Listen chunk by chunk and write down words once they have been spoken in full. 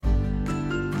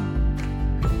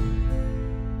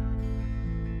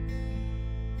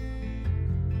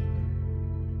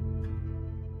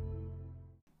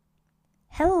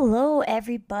Hello,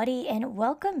 everybody, and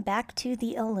welcome back to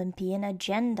the Olympian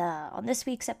Agenda. On this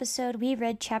week's episode, we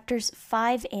read chapters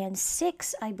 5 and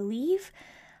 6, I believe.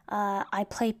 I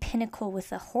play Pinochle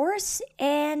with a horse,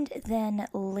 and then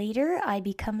later I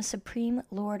become Supreme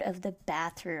Lord of the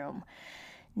Bathroom.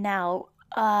 Now,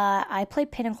 I play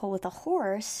Pinochle with a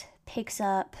horse picks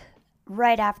up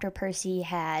right after Percy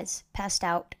has passed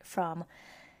out from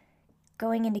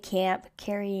going into camp,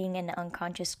 carrying an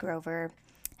unconscious Grover,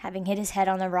 having hit his head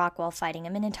on the rock while fighting a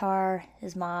minotaur.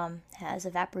 His mom has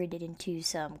evaporated into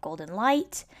some golden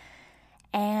light.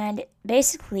 And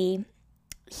basically,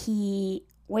 he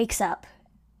wakes up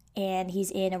and he's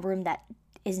in a room that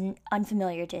is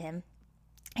unfamiliar to him.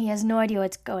 He has no idea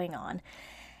what's going on.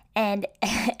 And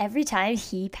every time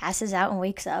he passes out and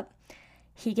wakes up,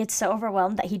 he gets so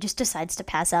overwhelmed that he just decides to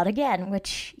pass out again,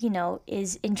 which,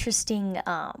 is interesting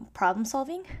problem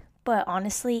solving, but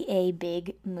honestly a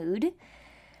big mood.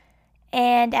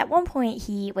 And at one point,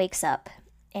 he wakes up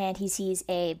and he sees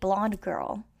a blonde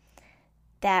girl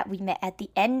that we met at the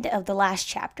end of the last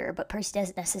chapter, but Percy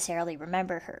doesn't necessarily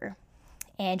remember her.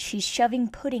 And she's shoving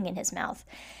pudding in his mouth.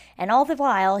 And all the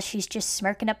while, she's just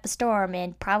smirking up a storm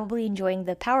and probably enjoying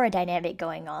the power dynamic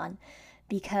going on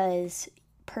because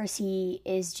Percy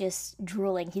is just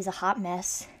drooling. He's a hot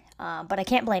mess, but I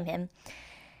can't blame him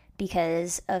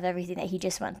because of everything that he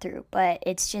just went through. But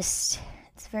it's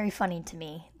very funny to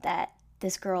me that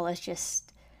this girl is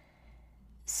just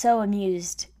so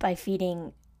amused by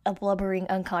feeding a blubbering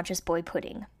unconscious boy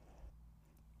pudding.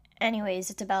 Anyways,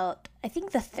 it's about, I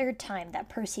think, the third time that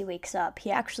Percy wakes up.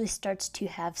 He actually starts to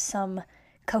have some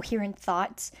coherent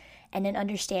thoughts and an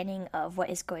understanding of what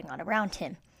is going on around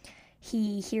him.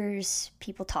 He hears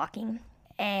people talking,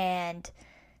 and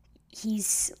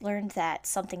he's learned that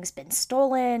something's been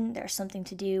stolen. There's something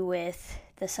to do with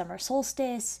the summer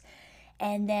solstice.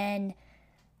 And then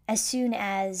as soon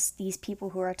as these people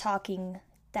who are talking,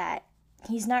 that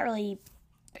he's not really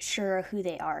sure who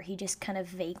they are, he just kind of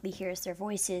vaguely hears their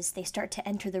voices, they start to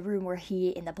enter the room where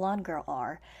he and the blonde girl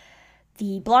are.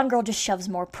 The blonde girl just shoves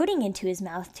more pudding into his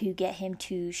mouth to get him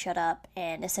to shut up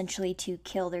and essentially to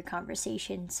kill their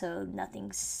conversation, so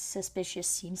nothing suspicious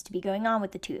seems to be going on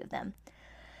with the two of them.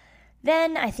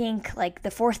 Then, I think, like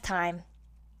the fourth time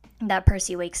that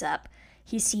Percy wakes up,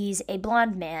 he sees a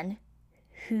blonde man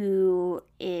who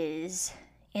is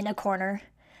in a corner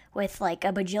with like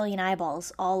a bajillion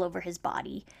eyeballs all over his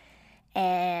body.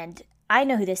 And I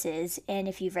know who this is, and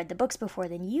if you've read the books before,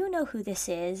 then you know who this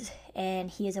is,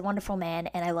 and he is a wonderful man,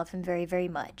 and I love him very, very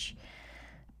much.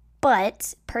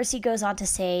 But Percy goes on to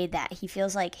say that he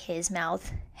feels like his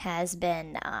mouth has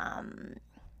been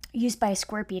used by a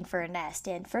scorpion for a nest.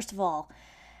 And first of all,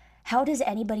 how does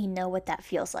anybody know what that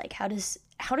feels like? How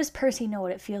does Percy know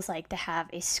what it feels like to have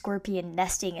a scorpion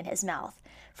nesting in his mouth?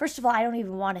 First of all, I don't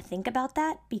even want to think about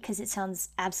that because it sounds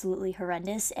absolutely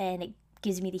horrendous and it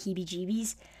gives me the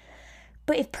heebie-jeebies.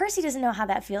 But if Percy doesn't know how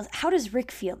that feels, how does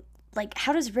Rick feel? Like,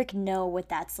 how does Rick know what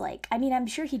that's like? I mean, I'm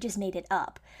sure he just made it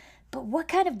up. But what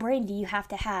kind of brain do you have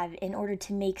to have in order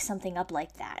to make something up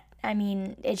like that? I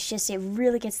mean, it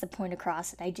really gets the point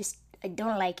across, and I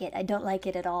don't like it. I don't like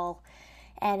it at all.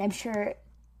 And I'm sure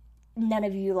none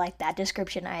of you like that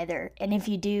description either. And if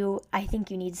you do, I think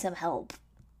you need some help.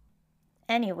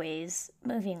 Anyways,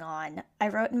 moving on. I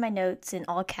wrote in my notes in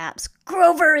all caps,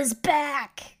 "Grover is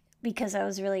back!" because I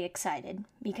was really excited.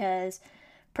 Because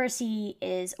Percy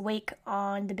is awake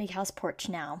on the big house porch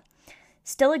now.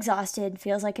 Still exhausted,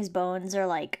 feels like his bones are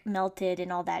like melted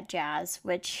and all that jazz,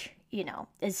 which,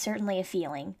 is certainly a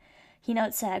feeling. He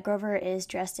notes that Grover is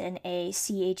dressed in a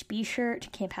CHB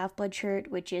shirt, Camp Half-Blood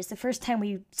shirt, which is the first time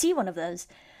we see one of those.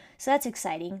 So that's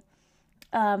exciting.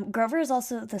 Grover is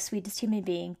also the sweetest human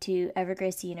being to ever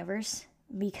grace the universe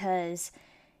because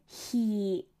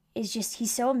he's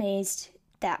so amazed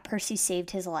that Percy saved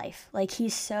his life. Like,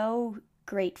 he's so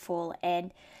grateful,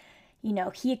 and,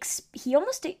 he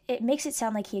almost, it makes it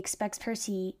sound like he expects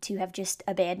Percy to have just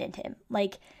abandoned him.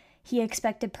 Like, he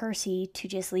expected Percy to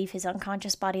just leave his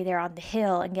unconscious body there on the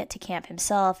hill and get to camp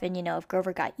himself. And, if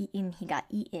Grover got eaten, he got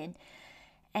eaten.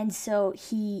 And so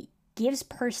he gives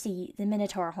Percy the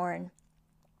Minotaur horn,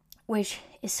 which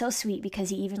is so sweet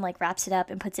because he even wraps it up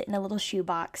and puts it in a little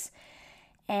shoebox.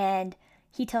 And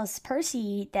he tells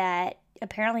Percy that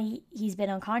apparently he's been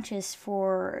unconscious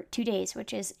for 2 days,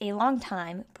 which is a long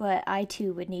time, but I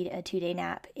too would need a 2-day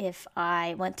nap if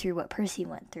I went through what Percy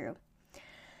went through.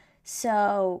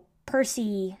 So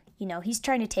Percy, he's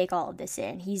trying to take all of this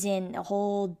in. He's in a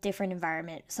whole different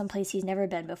environment, someplace he's never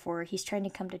been before. He's trying to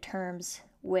come to terms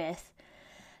with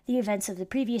the events of the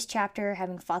previous chapter,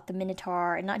 having fought the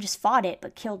Minotaur, and not just fought it,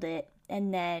 but killed it,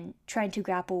 and then trying to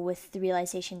grapple with the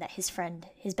realization that his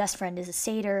best friend is a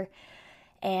satyr,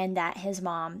 and that his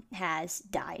mom has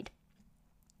died.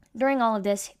 During all of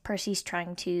this, Percy's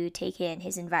trying to take in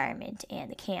his environment and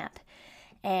the camp.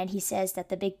 And he says that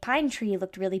the big pine tree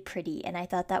looked really pretty, and I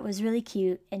thought that was really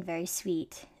cute and very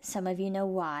sweet. Some of you know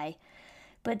why.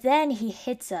 But then he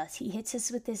hits us. He hits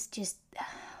us with this just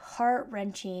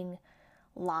heart-wrenching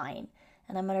line.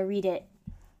 And I'm going to read it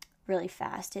really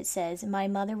fast. It says, "My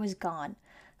mother was gone.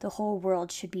 The whole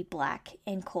world should be black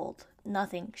and cold.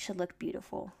 Nothing should look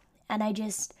beautiful." And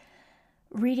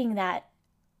reading that,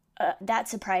 that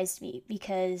surprised me,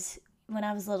 because when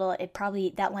I was little,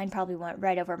 that line probably went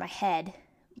right over my head.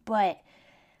 But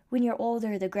when you're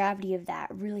older, the gravity of that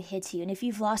really hits you. And if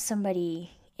you've lost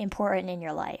somebody important in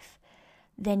your life,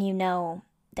 then you know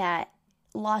that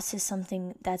loss is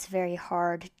something that's very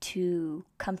hard to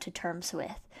come to terms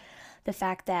with. The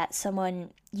fact that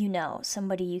someone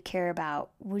somebody you care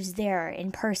about, was there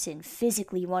in person,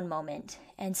 physically one moment,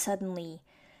 and suddenly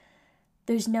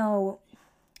there's no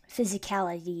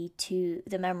physicality to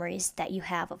the memories that you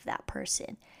have of that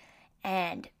person.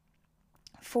 And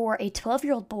for a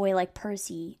 12-year-old boy like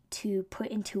Percy to put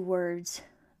into words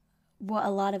what a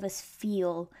lot of us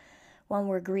feel when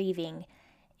we're grieving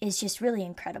is just really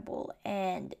incredible.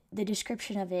 And the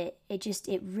description of it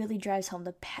really drives home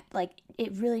the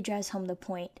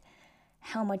point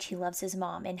how much he loves his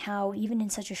mom, and how even in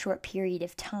such a short period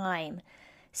of time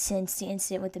since the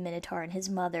incident with the Minotaur and his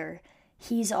mother,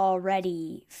 he's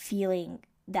already feeling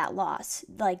that loss.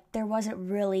 Like, there wasn't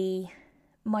really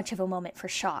much of a moment for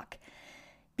shock,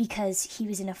 because he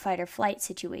was in a fight or flight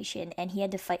situation and he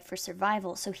had to fight for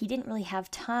survival, so he didn't really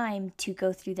have time to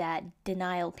go through that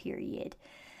denial period.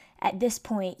 At this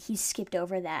point, he's skipped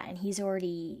over that, and he's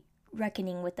already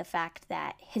reckoning with the fact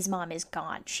that his mom is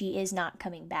gone. She is not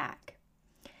coming back.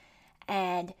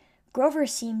 And Grover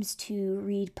seems to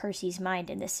read Percy's mind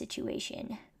in this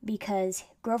situation, because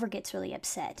Grover gets really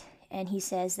upset, and he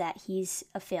says that he's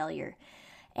a failure,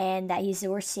 and that he's the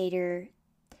worst satyr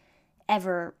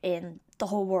ever in the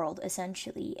whole world,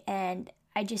 essentially. And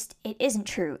it isn't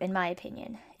true, in my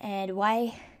opinion. And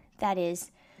why that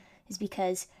is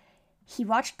because he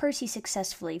watched Percy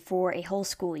successfully for a whole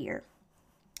school year,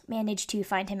 managed to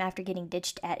find him after getting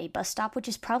ditched at a bus stop, which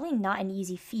is probably not an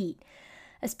easy feat,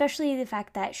 especially the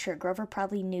fact that, sure, Grover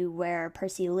probably knew where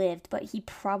Percy lived, but he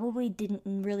probably didn't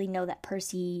really know that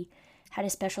Percy had a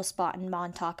special spot in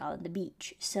Montauk on the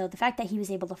beach. So the fact that he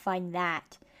was able to find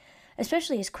that,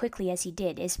 especially as quickly as he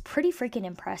did, is pretty freaking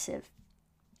impressive.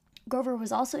 Grover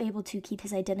was also able to keep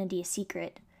his identity a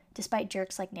secret, despite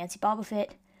jerks like Nancy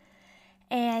Bobofit,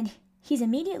 and he's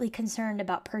immediately concerned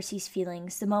about Percy's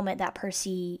feelings the moment that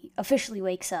Percy officially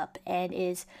wakes up and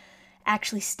is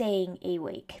actually staying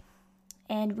awake.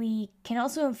 And we can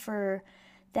also infer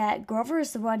that Grover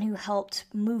is the one who helped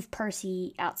move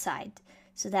Percy outside,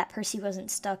 so that Percy wasn't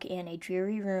stuck in a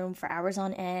dreary room for hours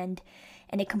on end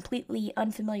in a completely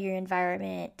unfamiliar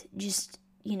environment, just,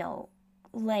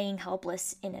 laying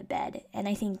helpless in a bed. And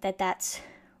I think that that's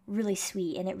really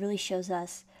sweet, and it really shows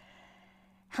us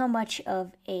how much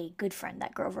of a good friend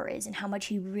that Grover is, and how much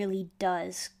he really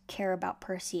does care about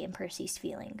Percy and Percy's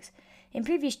feelings. In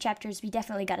previous chapters, we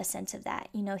definitely got a sense of that.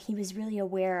 He was really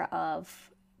aware of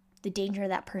the danger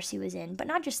that Percy was in, but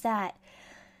not just that,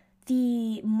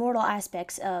 the mortal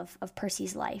aspects of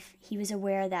Percy's life. He was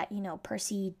aware that,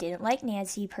 Percy didn't like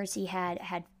Nancy. Percy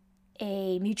had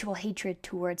a mutual hatred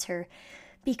towards her,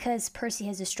 because Percy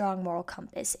has a strong moral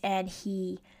compass, and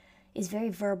he is very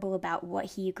verbal about what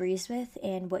he agrees with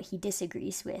and what he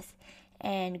disagrees with.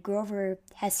 And Grover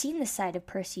has seen this side of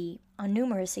Percy on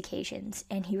numerous occasions,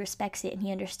 and he respects it, and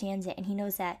he understands it, and he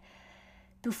knows that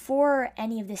before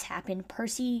any of this happened,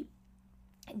 Percy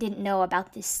didn't know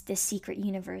about this secret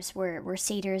universe where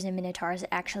satyrs and minotaurs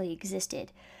actually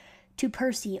existed. To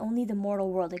Percy, only the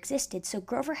mortal world existed, so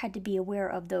Grover had to be aware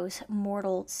of those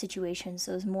mortal situations,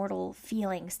 those mortal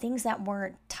feelings, things that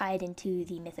weren't tied into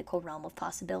the mythical realm of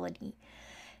possibility.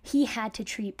 He had to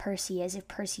treat Percy as if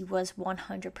Percy was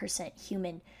 100%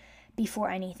 human before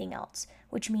anything else,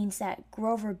 which means that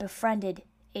Grover befriended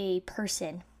a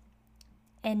person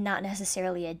and not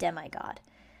necessarily a demigod,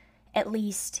 at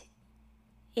least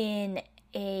in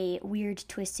a weird,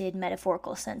 twisted,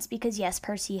 metaphorical sense, because yes,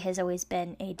 Percy has always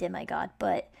been a demigod,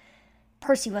 but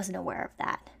Percy wasn't aware of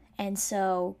that. And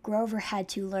so Grover had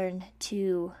to learn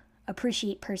to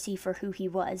appreciate Percy for who he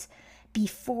was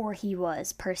before he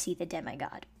was Percy the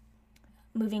demigod.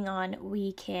 Moving on,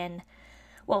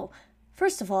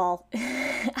 first of all,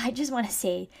 I just want to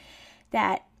say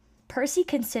that Percy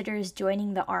considers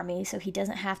joining the army so he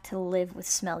doesn't have to live with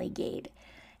Smelly Gabe.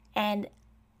 And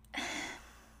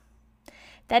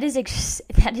that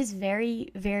is very,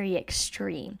 very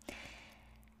extreme.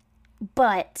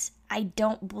 But I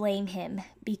don't blame him,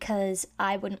 because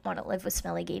I wouldn't want to live with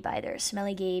Smelly Gabe either.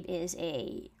 Smelly Gabe is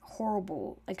a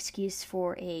horrible excuse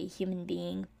for a human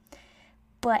being.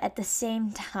 But at the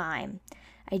same time,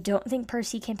 I don't think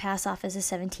Percy can pass off as a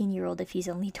 17-year-old if he's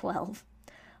only 12.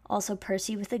 Also,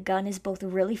 Percy with a gun is both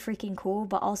really freaking cool,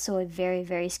 but also a very,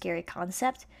 very scary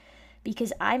concept,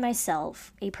 because I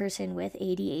myself, a person with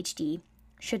ADHD,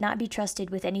 should not be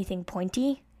trusted with anything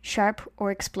pointy, sharp,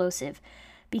 or explosive,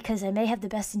 because I may have the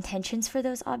best intentions for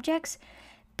those objects,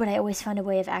 but I always find a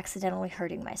way of accidentally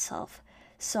hurting myself.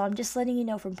 So I'm just letting you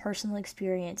know from personal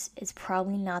experience, it's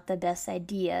probably not the best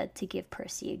idea to give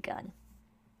Percy a gun.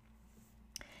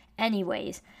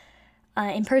 Anyways,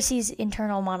 in Percy's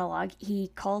internal monologue,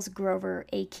 he calls Grover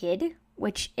a kid,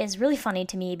 which is really funny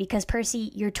to me because,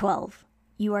 Percy, you're 12.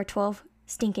 You are 12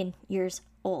 stinking years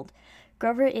old.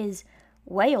 Grover is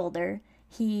way older.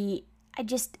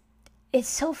 It's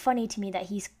so funny to me that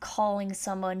he's calling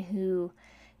someone who,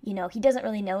 he doesn't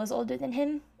really know is older than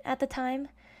him at the time.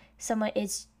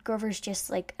 Grover's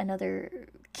just like another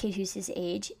kid who's his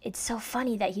age. It's so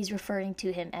funny that he's referring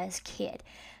to him as kid.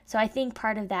 So I think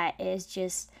part of that is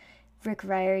just Rick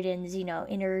Riordan's,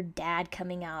 inner dad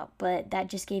coming out. But that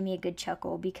just gave me a good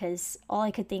chuckle, because all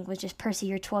I could think was just, Percy,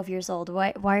 you're 12 years old.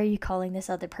 Why are you calling this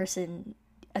other person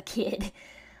a kid?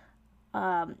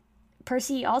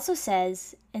 Percy also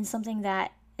says, and something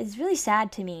that is really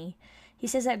sad to me, he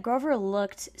says that Grover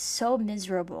looked so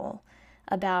miserable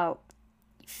about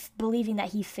believing that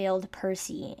he failed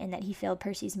Percy and that he failed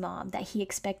Percy's mom, that he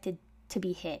expected to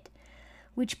be hit.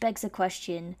 Which begs the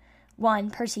question,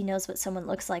 one, Percy knows what someone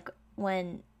looks like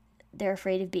when they're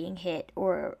afraid of being hit,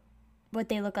 or what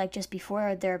they look like just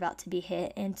before they're about to be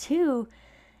hit. And two,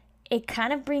 it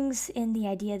kind of brings in the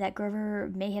idea that Grover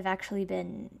may have actually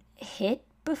been hit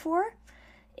before,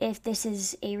 if this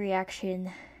is a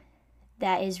reaction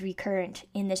that is recurrent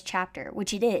in this chapter,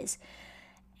 which it is.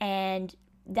 And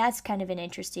that's kind of an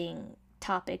interesting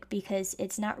topic, because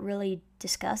it's not really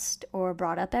discussed or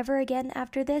brought up ever again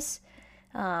after this.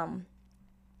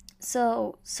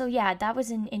 So yeah, that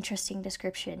was an interesting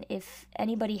description. If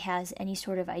anybody has any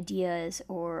sort of ideas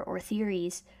or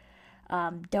theories,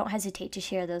 don't hesitate to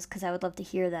share those, because I would love to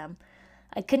hear them.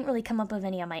 I couldn't really come up with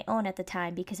any on my own at the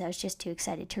time because I was just too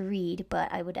excited to read,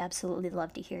 but I would absolutely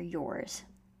love to hear yours.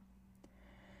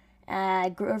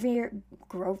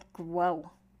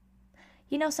 Whoa.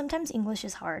 Sometimes English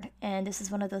is hard, and this is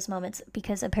one of those moments,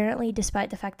 because apparently,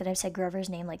 despite the fact that I've said Grover's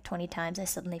name like 20 times, I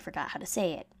suddenly forgot how to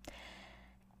say it.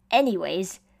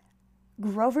 Anyways,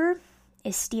 Grover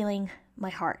is stealing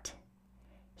my heart.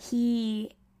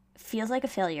 He feels like a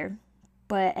failure,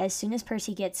 but as soon as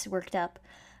Percy gets worked up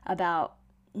about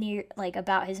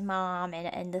his mom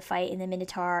and the fight in the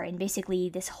Minotaur, and basically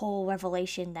this whole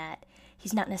revelation that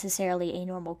he's not necessarily a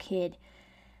normal kid,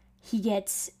 he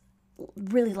gets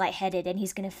really lightheaded and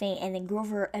he's gonna faint, and then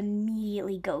Grover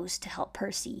immediately goes to help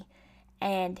Percy,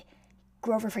 and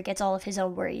Grover forgets all of his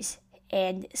own worries,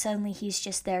 and suddenly he's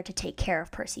just there to take care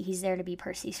of Percy. He's there to be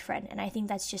Percy's friend, and I think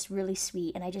that's just really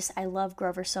sweet, and I love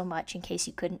Grover so much, in case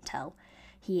you couldn't tell.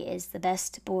 He is the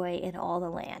best boy in all the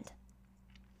land.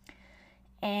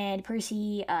 And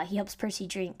Percy, he helps Percy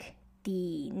drink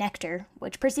the nectar,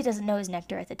 which Percy doesn't know is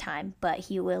nectar at the time, but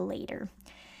he will later.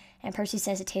 And Percy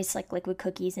says it tastes like liquid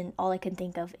cookies, and all I can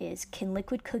think of is, can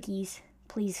liquid cookies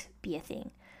please be a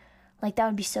thing? Like, that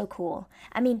would be so cool.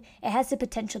 I mean, it has the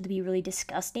potential to be really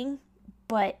disgusting,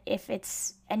 but if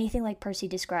it's anything like Percy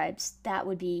describes, that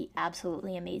would be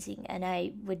absolutely amazing, and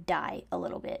I would die a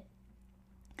little bit.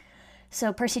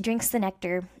 So Percy drinks the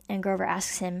nectar, and Grover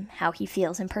asks him how he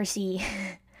feels, and Percy,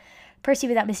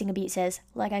 without missing a beat, says,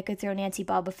 like I could throw Nancy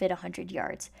Bob a fit 100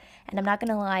 yards. And I'm not going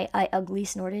to lie, I ugly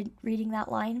snorted reading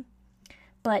that line.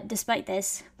 But despite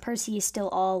this, Percy is still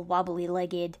all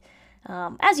wobbly-legged,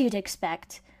 as you'd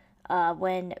expect,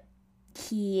 when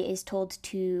he is told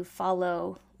to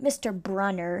follow Mr.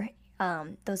 Brunner.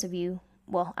 Those of you,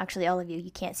 well, actually all of you,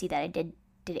 you can't see that I did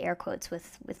air quotes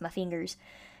with my fingers.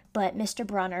 But Mr.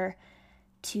 Brunner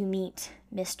to meet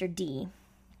Mr. D.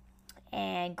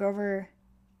 And Grover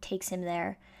takes him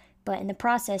there, but in the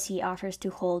process he offers to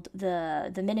hold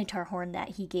the Minotaur horn that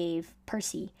he gave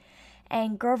Percy.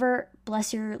 And Grover,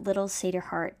 bless your little satyr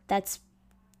heart,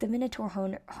 the Minotaur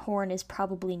horn is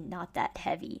probably not that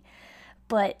heavy,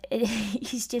 but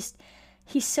he's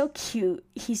so cute.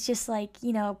 He's just like,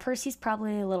 Percy's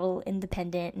probably a little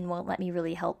independent and won't let me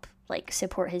really help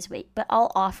support his weight, but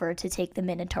I'll offer to take the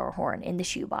Minotaur horn in the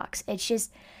shoebox.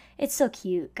 It's so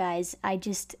cute, guys.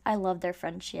 I love their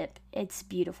friendship. It's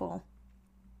beautiful.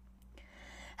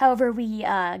 However, we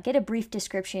get a brief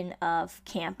description of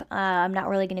camp. I'm not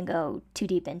really going to go too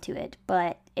deep into it,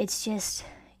 but it's just,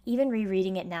 even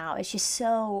rereading it now, it's just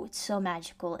so, so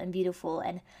magical and beautiful.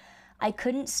 And I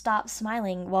couldn't stop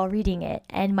smiling while reading it,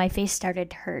 and my face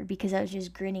started to hurt because I was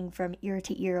just grinning from ear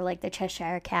to ear like the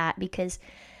Cheshire Cat, because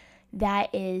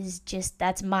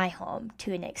that's my home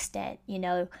to an extent.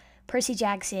 Percy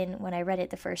Jackson, when I read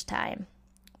it the first time,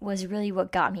 was really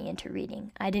what got me into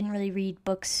reading. I didn't really read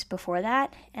books before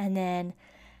that, and then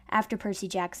after Percy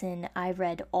Jackson, I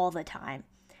read all the time.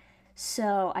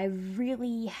 So I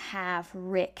really have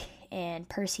Rick and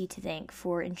Percy to thank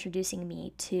for introducing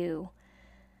me to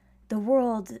the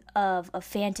world of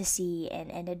fantasy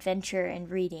and adventure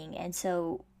and reading. And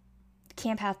so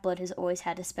Camp Half-Blood has always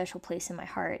had a special place in my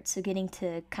heart. So getting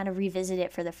to kind of revisit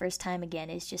it for the first time again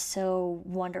is just so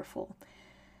wonderful.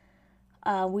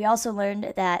 We also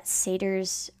learned that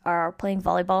satyrs are playing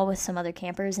volleyball with some other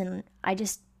campers, and I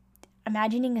just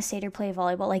imagining a satyr play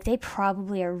volleyball, like they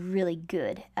probably are really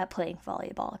good at playing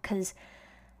volleyball, because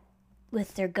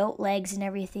with their goat legs and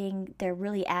everything, they're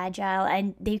really agile,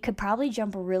 and they could probably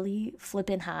jump really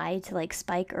flippin' high to like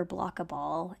spike or block a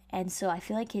ball. And so I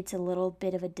feel like it's a little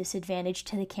bit of a disadvantage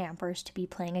to the campers to be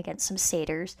playing against some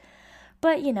satyrs.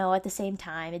 But, at the same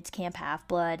time, it's Camp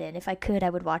Half-Blood, and if I could,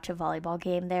 I would watch a volleyball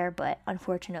game there, but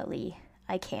unfortunately,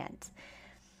 I can't.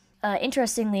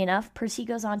 Interestingly enough, Percy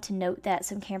goes on to note that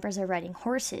some campers are riding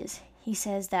horses. He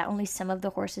says that only some of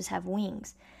the horses have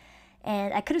wings.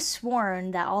 And I could have sworn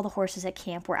that all the horses at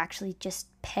camp were actually just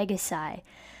Pegasi.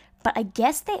 But I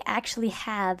guess they actually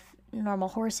have normal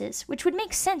horses, which would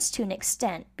make sense to an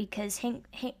extent, because hang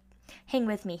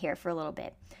with me here for a little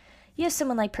bit. You have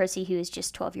someone like Percy who is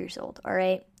just 12 years old, all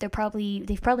right? They've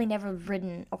probably never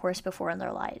ridden a horse before in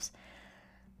their lives.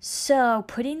 So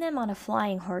putting them on a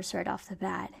flying horse right off the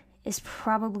bat is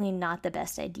probably not the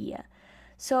best idea.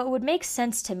 So it would make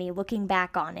sense to me, looking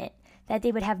back on it, that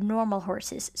they would have normal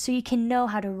horses, so you can know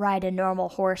how to ride a normal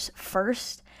horse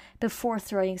first before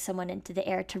throwing someone into the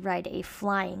air to ride a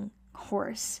flying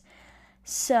horse.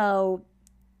 So,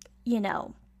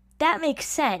 that makes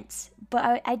sense,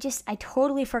 but I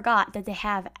totally forgot that they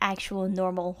have actual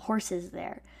normal horses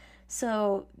there.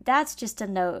 So that's just a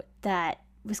note that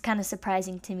was kind of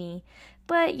surprising to me,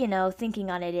 but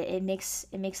thinking on it, it makes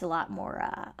a lot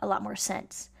more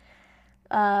sense.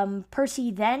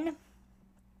 Percy then,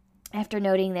 after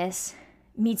noting this,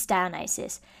 meets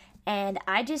Dionysus, and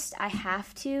I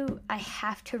have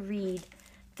to read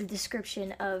the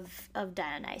description of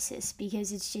Dionysus,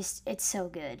 because it's so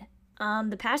good.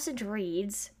 The passage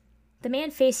reads, "The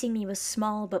man facing me was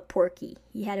small but porky.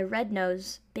 He had a red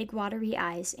nose, big watery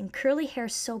eyes, and curly hair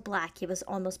so black it was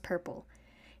almost purple.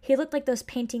 He looked like those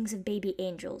paintings of baby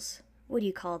angels. What do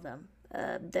you call them?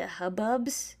 The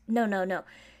hubbubs? No.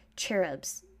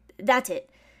 Cherubs. That's it.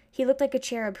 He looked like a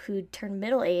cherub who'd turned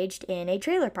middle-aged in a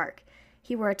trailer park.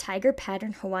 He wore a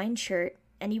tiger-patterned Hawaiian shirt,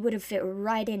 and he would have fit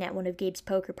right in at one of Gabe's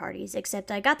poker parties,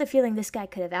 except I got the feeling this guy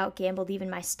could have outgambled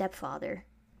even my stepfather."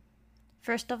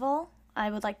 First of all,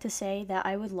 I would like to say that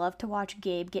I would love to watch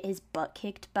Gabe get his butt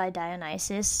kicked by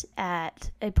Dionysus at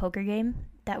a poker game.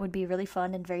 That would be really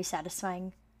fun and very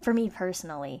satisfying for me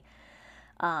personally.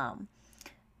 But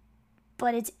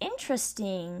it's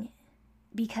interesting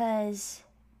because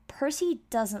Percy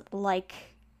doesn't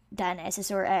like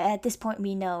Dionysus, or at this point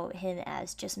we know him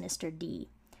as just Mr. D.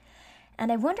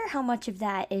 And I wonder how much of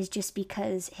that is just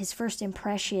because his first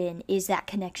impression is that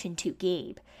connection to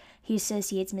Gabe. He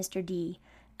associates Mr. D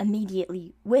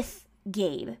immediately with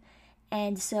Gabe.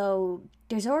 And so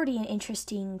there's already an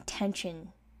interesting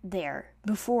tension there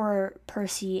before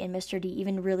Percy and Mr. D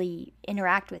even really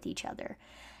interact with each other.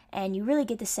 And you really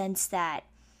get the sense that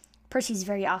Percy's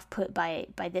very off-put by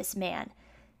this man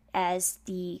as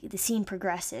the scene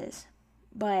progresses.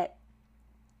 But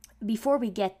before we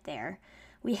get there,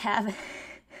 we have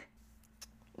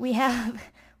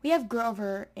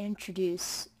Grover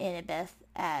introduce Annabeth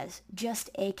as just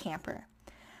a camper.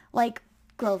 Like,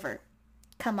 Grover,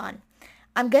 come on.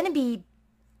 I'm going to be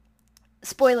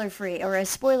spoiler-free, or as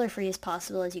spoiler-free as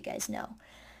possible, as you guys know.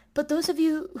 But those of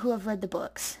you who have read the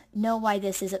books know why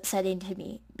this is upsetting to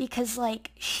me. Because,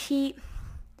 she's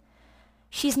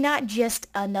not just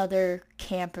another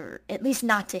camper, at least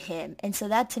not to him. And so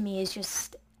that to me is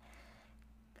just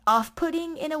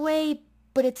off-putting in a way,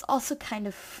 but it's also kind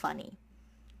of funny.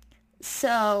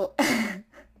 So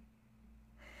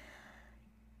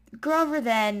Grover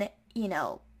then,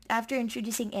 after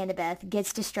introducing Annabeth,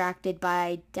 gets distracted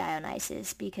by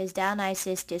Dionysus, because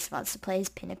Dionysus just wants to play his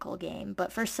Pinochle game.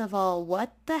 But first of all,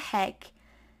 what the heck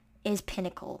is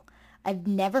Pinochle? I've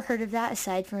never heard of that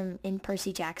aside from in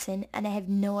Percy Jackson, and I have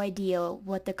no idea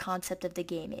what the concept of the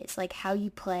game is, like how you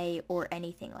play or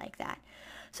anything like that.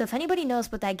 So if anybody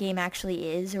knows what that game actually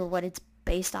is or what it's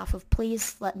based off of,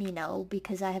 please let me know,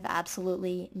 because I have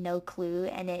absolutely no clue,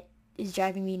 and it is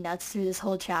driving me nuts through this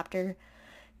whole chapter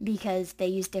because they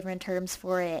use different terms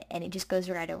for it, and it just goes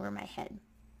right over my head.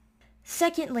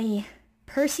 Secondly,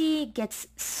 Percy gets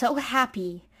so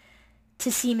happy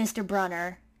to see Mr.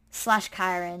 Brunner /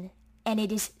 Chiron, and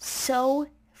it is so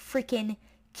freaking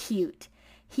cute.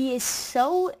 He is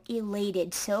so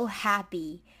elated, so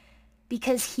happy,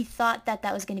 because he thought that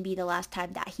that was going to be the last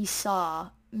time that he saw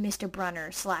Mr.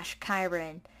 Brunner /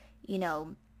 Chiron,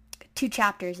 2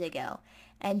 chapters ago.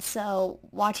 And so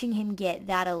watching him get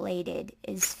that elated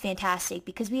is fantastic,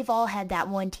 because we've all had that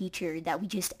one teacher that we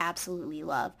just absolutely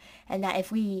love. And that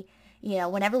if we,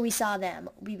 whenever we saw them,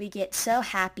 we would get so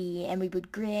happy and we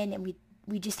would grin and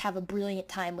we just have a brilliant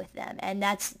time with them. And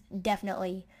that's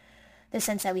definitely the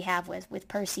sense that we have with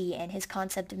Percy and his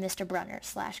concept of Mr. Brunner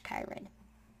 / Chiron.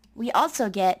 We also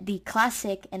get the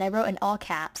classic, and I wrote in all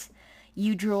caps,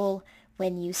 "You drool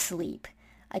when you sleep."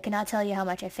 I cannot tell you how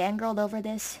much I fangirled over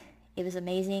this. It was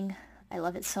amazing. I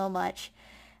love it so much.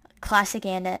 Classic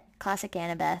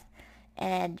Annabeth.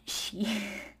 And she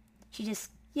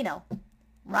just,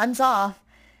 runs off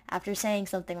after saying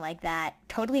something like that.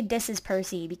 Totally disses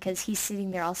Percy because he's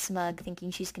sitting there all smug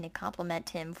thinking she's going to compliment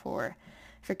him for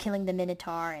killing the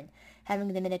Minotaur and having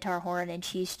the Minotaur horn, and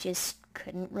she's just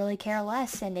couldn't really care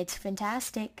less, and it's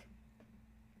fantastic.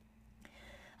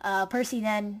 Percy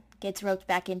then gets roped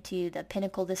back into the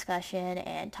Pinochle discussion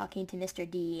and talking to Mr.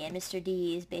 D, and Mr.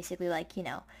 D is basically like,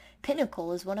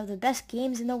 Pinochle is one of the best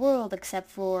games in the world except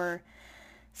for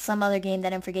some other game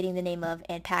that I'm forgetting the name of,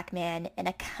 and Pac-Man, and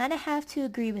I kind of have to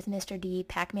agree with Mr. D.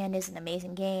 Pac-Man is an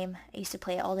amazing game. I used to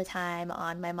play it all the time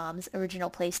on my mom's original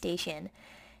PlayStation,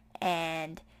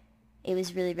 and it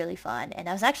was really, really fun, and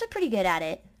I was actually pretty good at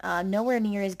it. Nowhere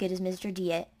near as good as Mr.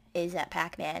 D is at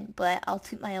Pac-Man, but I'll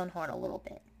toot my own horn a little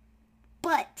bit.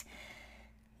 But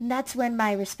that's when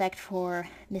my respect for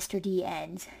Mr. D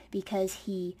ends, because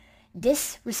he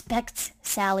disrespects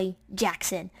Sally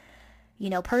Jackson.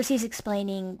 Percy's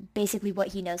explaining basically what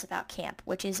he knows about camp,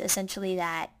 which is essentially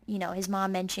that, his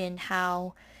mom mentioned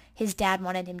how his dad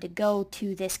wanted him to go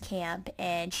to this camp,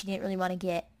 and she didn't really want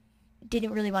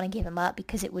to give him up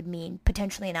because it would mean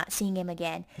potentially not seeing him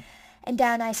again. And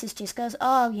Dionysus just goes,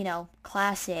 oh,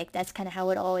 classic. That's kind of how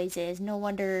it always is. No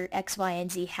wonder X, Y,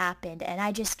 and Z happened. And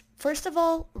I just, first of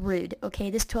all, rude.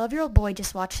 Okay, this 12-year-old boy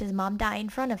just watched his mom die in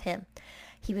front of him.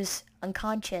 He was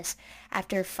unconscious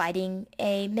after fighting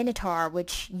a Minotaur,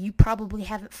 which you probably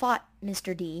haven't fought,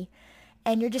 Mr. D.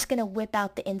 And you're just going to whip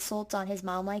out the insults on his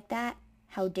mom like that?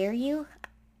 How dare you?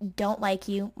 Don't like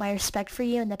you. My respect for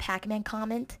you and the Pac-Man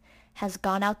comment has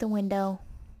gone out the window.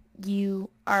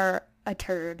 You are a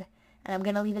turd. And I'm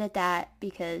going to leave it at that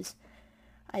because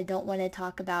I don't want to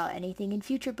talk about anything in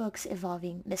future books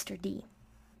involving Mr. D.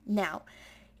 Now,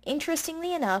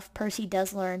 interestingly enough, Percy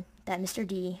does learn that Mr.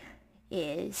 D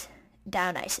is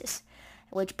Dionysus,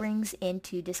 which brings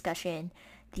into discussion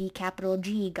the capital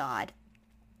G god.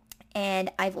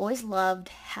 And I've always loved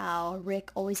how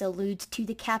Rick always alludes to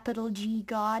the capital G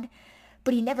god,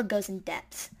 but he never goes in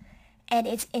depth. And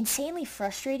it's insanely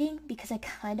frustrating because I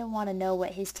kind of want to know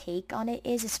what his take on it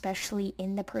is, especially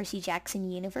in the Percy Jackson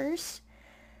universe.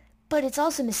 But it's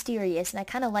also mysterious, and I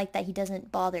kind of like that he doesn't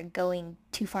bother going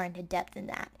too far into depth in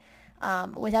that.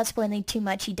 Without spoiling too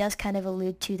much, he does kind of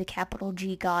allude to the capital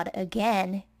G god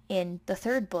again in the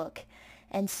 3rd book.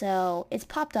 And so it's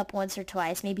popped up once or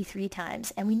twice, maybe 3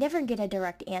 times, and we never get a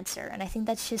direct answer. And I think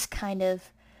that's just I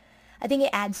think it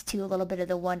adds to a little bit of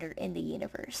the wonder in the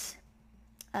universe.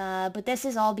 But this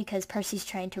is all because Percy's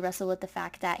trying to wrestle with the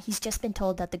fact that he's just been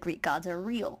told that the Greek gods are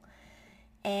real.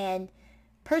 And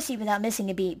Percy, without missing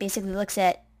a beat, basically looks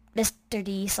at Mr.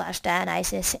 D /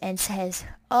 Dionysus and says,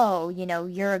 oh,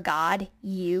 you're a god,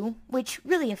 you, which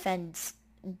really offends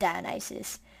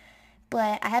Dionysus.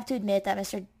 But I have to admit that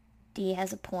Mr. D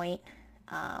has a point.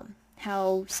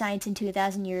 How science in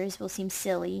 2,000 years will seem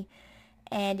silly.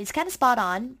 And it's kind of spot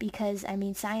on because,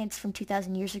 science from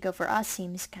 2,000 years ago for us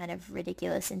seems kind of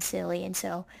ridiculous and silly. And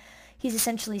so he's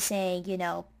essentially saying,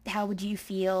 how would you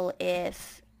feel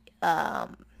if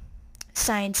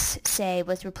science, say,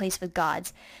 was replaced with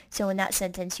gods? So in that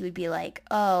sentence, you would be like,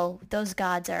 oh, those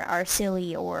gods are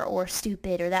silly or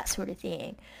stupid or that sort of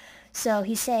thing. So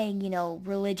he's saying,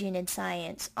 religion and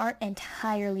science aren't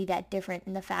entirely that different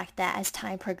in the fact that as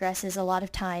time progresses, a lot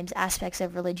of times aspects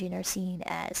of religion are seen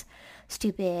as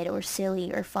stupid or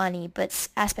silly or funny, but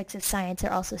aspects of science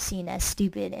are also seen as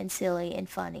stupid and silly and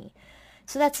funny.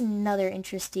 So that's another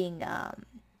interesting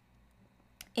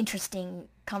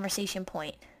conversation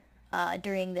point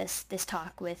during this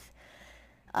talk with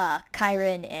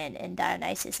Chiron and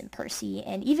Dionysus and Percy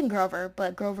and even Grover,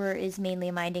 but Grover is mainly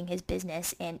minding his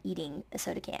business and eating a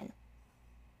soda can.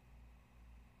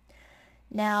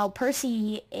 Now,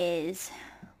 Percy is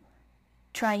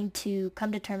trying to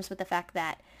come to terms with the fact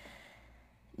that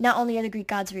not only are the Greek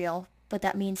gods real, but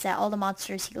that means that all the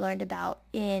monsters he learned about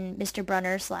in Mr.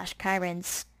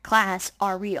 Brunner/Chiron's class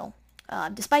are real.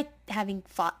 Despite having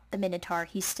fought the Minotaur,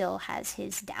 he still has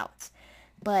his doubts.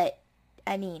 But,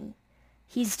 I mean,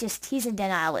 he's in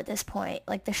denial at this point.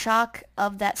 Like, the shock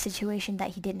of that situation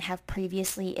that he didn't have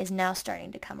previously is now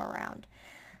starting to come around.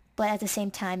 But at the same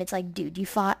time, it's like, dude, you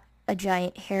fought a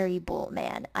giant hairy bull,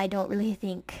 man. I don't really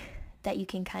think that you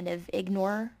can kind of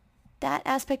ignore that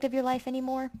aspect of your life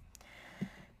anymore.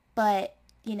 But,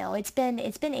 you know, it's been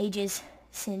ages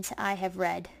since I have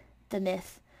read the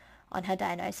myth on how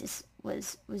Dionysus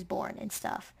was born and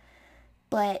stuff.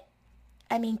 But,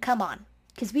 I mean, come on.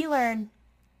 Because we learn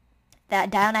that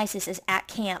Dionysus is at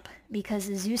camp because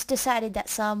Zeus decided that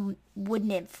some wood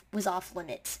nymph was off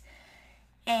limits.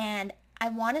 And I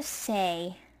want to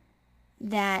say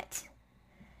that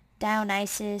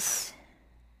Dionysus...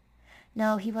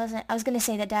 No, he wasn't. I was going to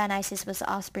say that Dionysus was the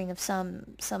offspring of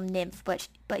some nymph, but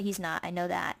he's not. I know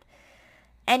that.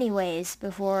 Anyways,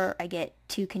 before I get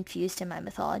too confused in my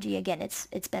mythology, again, it's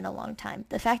been a long time.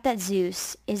 The fact that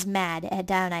Zeus is mad at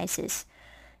Dionysus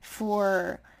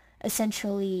for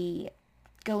essentially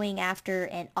going after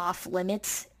an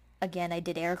off-limits, again, I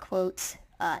did air quotes,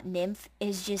 nymph,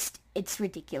 is just, it's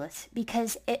ridiculous.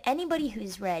 Because anybody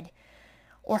who's read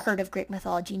or heard of Greek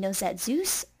mythology knows that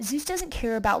Zeus doesn't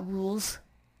care about rules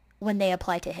when they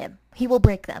apply to him. He will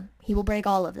break them. He will break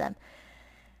all of them.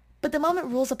 But the moment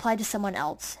rules apply to someone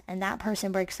else and that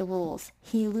person breaks the rules,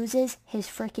 he loses his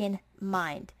freaking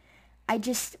mind.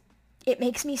 It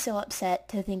makes me so upset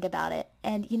to think about it.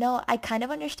 And, you know, I kind of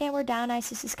understand where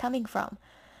Dionysus is coming from.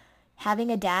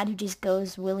 Having a dad who just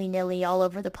goes willy-nilly all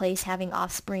over the place, having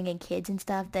offspring and kids and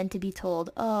stuff, then to be told,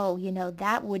 oh, you know,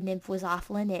 that wood nymph was off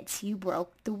limits. You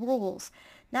broke the rules.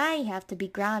 Now you have to be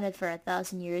grounded for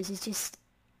 1,000 years. It's just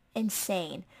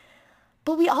insane.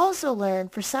 But we also learn,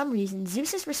 for some reason,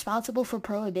 Zeus is responsible for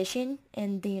prohibition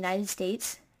in the United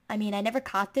States. I mean, I never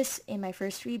caught this in my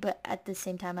first read, but at the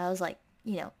same time, I was like,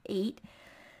 8.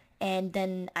 And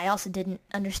then I also didn't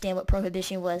understand what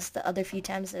prohibition was the other few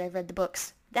times that I've read the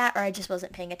books. That or I just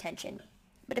wasn't paying attention.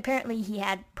 But apparently he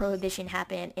had prohibition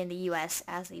happen in the U.S.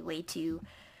 as a way to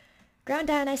ground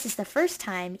Dionysus the first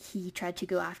time he tried to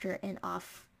go after an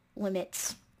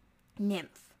off-limits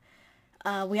nymph.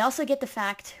 We also get the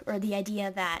fact, or the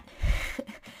idea that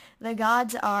the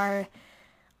gods are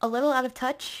a little out of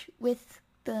touch with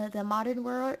the modern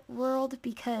world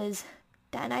because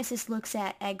Dionysus looks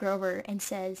at Grover and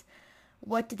says,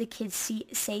 what do the kids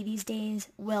say these days?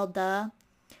 Well, duh.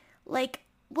 Like,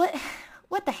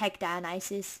 what the heck,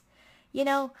 Dionysus? You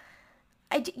know,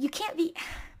 you can't be...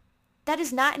 That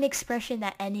is not an expression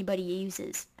that anybody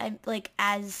uses.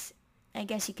 As, I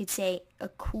guess you could say, a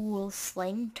cool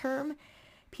slang term.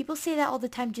 People say that all the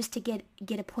time just to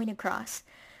get a point across.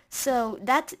 So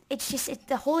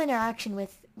the whole interaction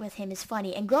with him is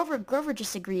funny. And Grover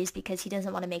just agrees because he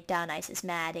doesn't want to make Dionysus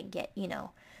mad and get,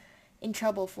 in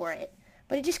trouble for it.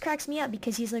 But it just cracks me up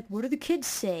because he's like, what do the kids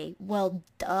say? Well,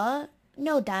 duh.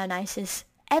 No, Dionysus.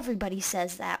 Everybody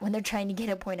says that when they're trying to get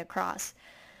a point across.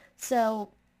 So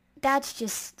that's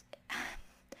just...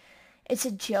 It's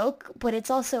a joke, but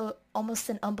it's also almost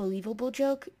an unbelievable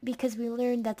joke because we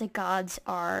learned that the gods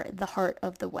are the heart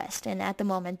of the West. And at the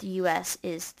moment, the U.S.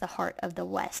 is the heart of the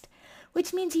West.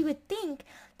 Which means you would think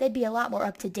they'd be a lot more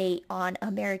up to date on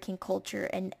American culture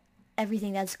and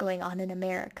everything that's going on in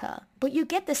America. But you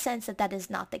get the sense that that is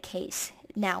not the case.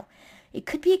 Now, it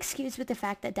could be excused with the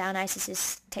fact that Dionysus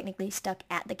is technically stuck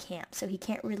at the camp, so he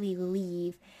can't really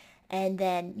leave and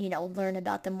then, learn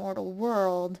about the mortal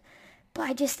world.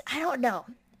 But I don't know.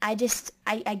 I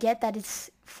get that it's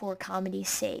for comedy's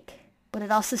sake, but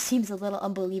it also seems a little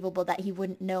unbelievable that he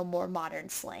wouldn't know more modern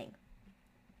slang.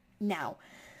 Now,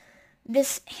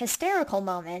 this hysterical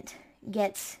moment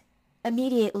gets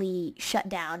immediately shut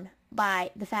down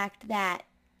by the fact that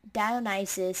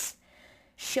Dionysus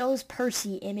shows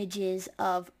Percy images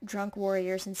of drunk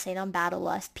warriors insane on battle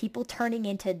lust, people turning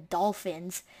into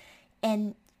dolphins,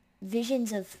 and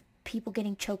visions of people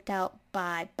getting choked out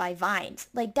by vines.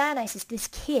 Like Dionysus, this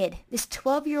kid, this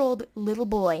 12-year-old little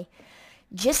boy,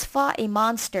 just fought a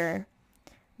monster,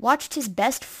 watched his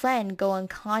best friend go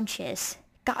unconscious,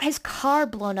 got his car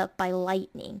blown up by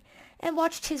lightning, and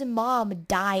watched his mom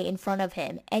die in front of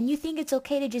him, and you think it's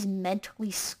okay to just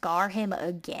mentally scar him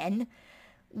again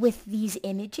with these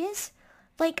images?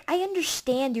 Like, I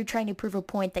understand you're trying to prove a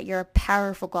point that you're a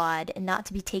powerful god and not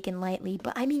to be taken lightly,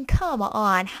 but I mean, come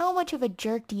on, how much of a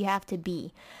jerk do you have to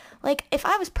be? Like, if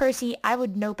I was Percy, I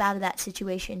would nope out of that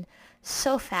situation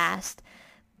so fast,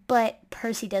 but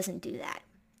Percy doesn't do that.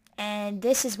 And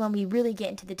this is when we really get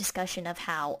into the discussion of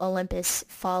how Olympus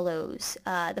follows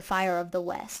the fire of the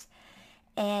West.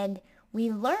 And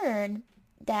we learn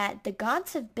that the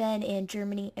gods have been in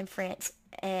Germany and France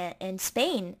and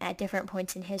Spain at different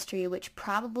points in history, which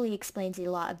probably explains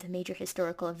a lot of the major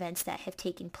historical events that have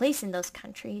taken place in those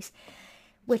countries,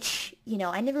 which, you know,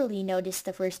 I never really noticed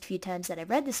the first few times that I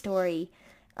read the story,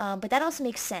 but that also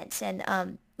makes sense. And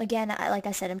again, like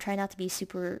I said, I'm trying not to be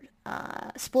super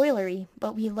spoilery,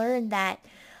 but we learned that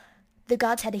the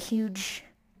gods had a huge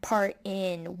part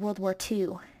in World War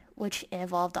II, which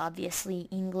involved obviously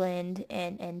England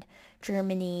and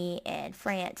Germany and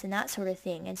France and that sort of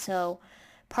thing. And so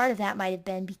part of that might have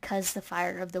been because the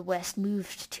fire of the West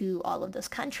moved to all of those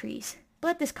countries.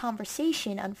 But this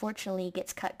conversation, unfortunately,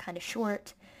 gets cut kind of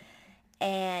short.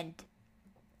 And,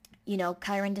 you know,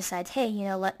 Chiron decides, hey, you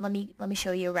know, let me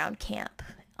show you around camp.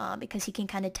 Because he can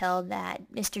kind of tell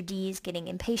that Mr. D is getting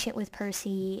impatient with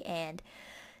Percy. And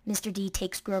Mr. D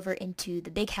takes Grover into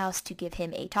the big house to give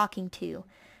him a talking to,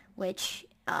 which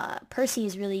Percy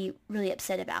is really, really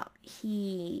upset about.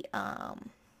 He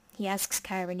asks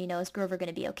Chiron, you know, is Grover going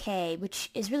to be okay? Which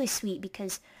is really sweet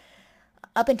because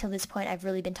up until this point, I've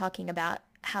really been talking about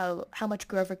how much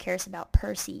Grover cares about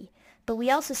Percy. But we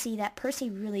also see that Percy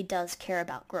really does care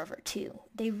about Grover too.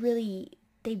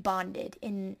 They bonded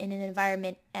in an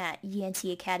environment at UNC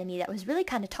Academy that was really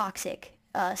kind of toxic,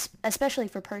 especially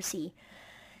for Percy.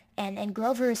 And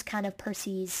Grover is kind of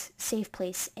Percy's safe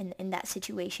place in that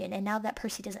situation. And now that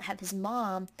Percy doesn't have his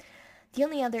mom, the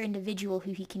only other individual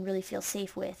who he can really feel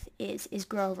safe with is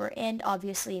Grover and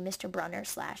obviously Mr. Brunner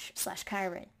slash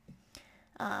Chiron.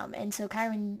 And so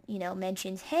Chiron, you know,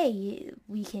 mentions, hey,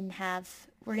 we're going to have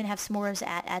s'mores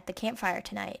at the campfire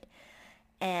tonight.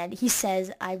 And he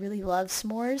says, I really love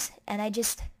s'mores. And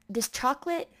does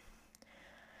chocolate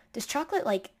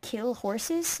like kill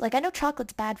horses? Like, I know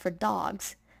chocolate's bad for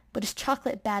dogs, but is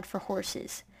chocolate bad for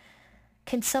horses?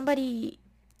 Can somebody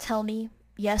tell me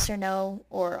yes or no,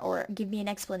 or give me an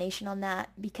explanation on that?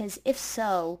 Because if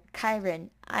so, Chiron,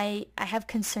 I have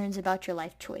concerns about your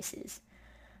life choices.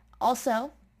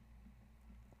 Also,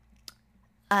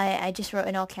 I just wrote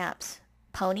in all caps,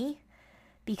 pony,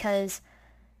 because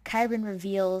Chiron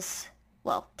reveals,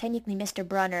 well, technically Mr.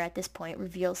 Brunner at this point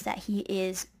reveals that he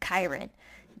is Chiron,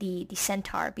 the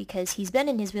centaur, because he's been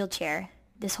in his wheelchair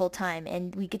this whole time,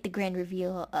 and we get the grand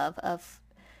reveal of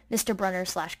Mr. Brunner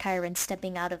slash Chiron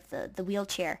stepping out of the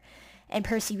wheelchair, and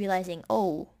Percy realizing,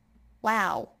 oh,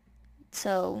 wow,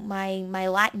 so my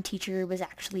Latin teacher was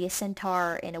actually a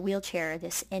centaur in a wheelchair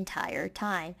this entire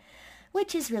time,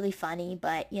 which is really funny,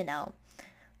 but, you know,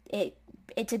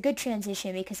 it's a good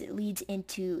transition because it leads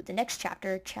into the next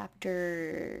chapter,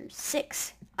 chapter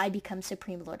 6, I Become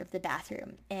Supreme Lord of the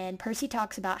Bathroom. And Percy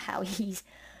talks about how he's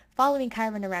following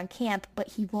Chiron around camp, but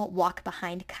he won't walk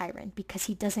behind Chiron because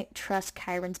he doesn't trust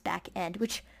Chiron's back end,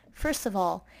 which, first of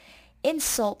all,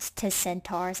 insults to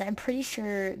centaurs. I'm pretty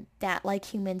sure that,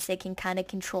 like humans, they can kind of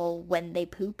control when they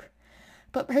poop.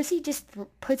 But Percy just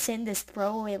puts in this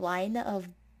throwaway line of,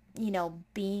 you know,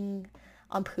 being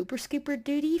on pooper scooper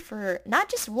duty for not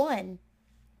just one,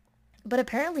 but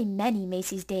apparently many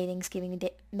Macy's Thanksgiving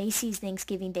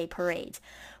Day parades.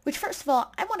 Which, first of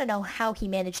all, I want to know how he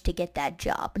managed to get that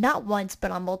job. Not once,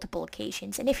 but on multiple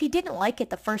occasions. And if he didn't like it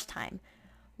the first time,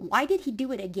 why did he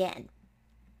do it again?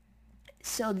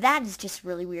 So that is just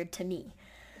really weird to me.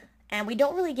 And we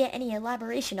don't really get any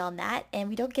elaboration on that, and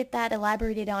we don't get that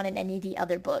elaborated on in any of the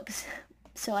other books.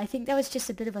 So I think that was just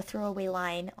a bit of a throwaway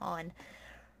line on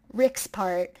Rick's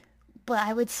part, but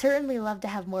I would certainly love to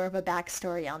have more of a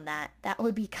backstory on that. That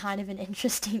would be kind of an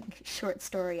interesting short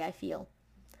story, I feel.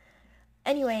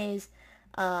 Anyways,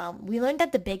 we learned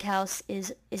that the big house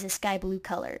is a sky blue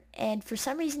color, and for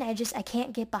some reason I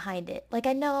can't get behind it. Like,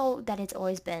 I know that it's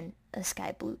always been a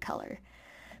sky blue color,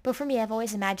 but for me, I've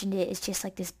always imagined it as just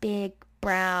like this big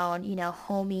brown, you know,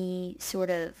 homey sort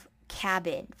of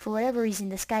cabin. For whatever reason,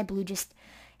 the sky blue just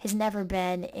has never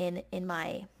been in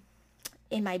my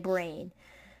brain.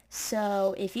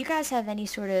 So if you guys have any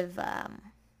sort of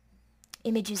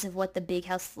images of what the big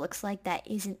house looks like that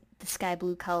isn't the sky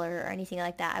blue color or anything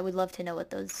like that, I would love to know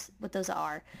what those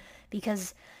are,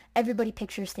 because everybody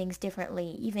pictures things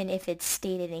differently, even if it's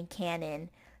stated in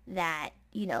canon that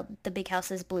the big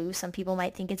house is blue. Some people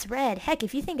might think it's red. Heck,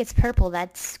 if you think it's purple,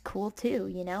 that's cool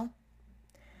too,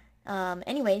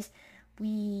 Anyways,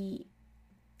 we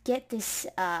get this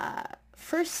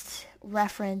first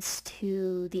reference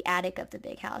to the attic of the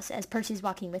big house. As Percy's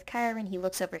walking with Chiron, he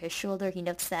looks over his shoulder. He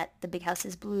notes that the big house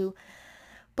is blue.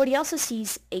 But he also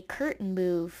sees a curtain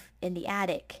move in the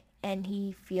attic, and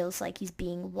he feels like he's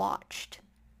being watched.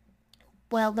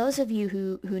 Well, those of you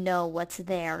who know what's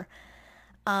there,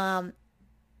 I'm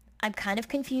kind of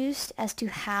confused as to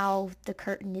how the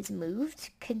curtain is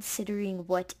moved, considering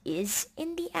what is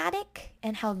in the attic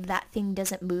and how that thing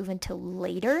doesn't move until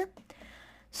later.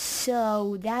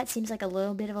 So that seems like a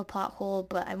little bit of a plot hole,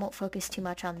 but I won't focus too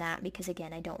much on that because,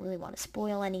 again, I don't really want to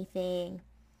spoil anything.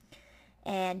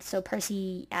 And so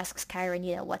Percy asks Chiron,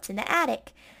 what's in the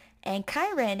attic? And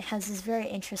Chiron has this very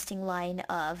interesting line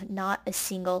of not a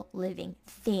single living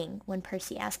thing when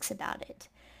Percy asks about it.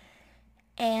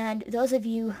 And those of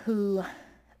you who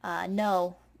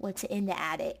know what's in the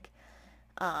attic,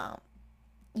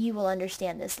 you will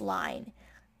understand this line.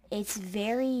 It's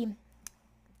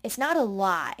not a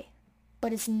lie,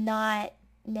 but it's not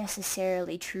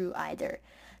necessarily true either.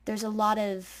 There's a lot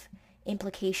of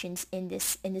implications in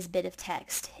this bit of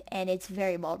text, and it's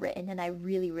very well written, and I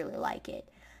really, really like it.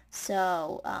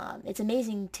 So it's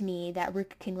amazing to me that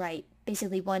Rook can write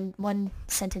basically one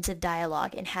sentence of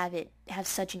dialogue and have it have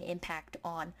such an impact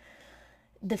on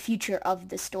the future of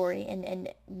the story and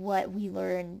what we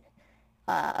learn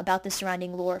about the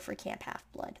surrounding lore for Camp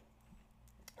Half-Blood.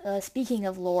 Speaking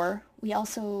of lore, we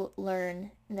also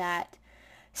learn that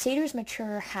satyrs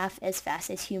mature half as fast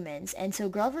as humans, and so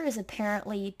Grover is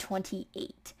apparently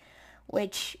 28,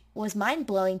 which was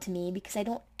mind-blowing to me because I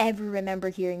don't ever remember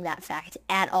hearing that fact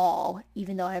at all,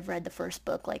 even though I've read the first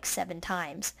book like 7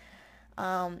 times.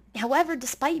 However,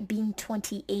 despite being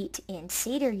 28 in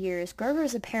satyr years, Grover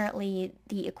is apparently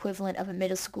the equivalent of a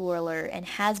middle schooler and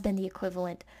has been the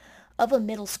equivalent of a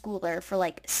middle schooler for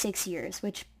like 6 years,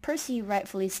 which Percy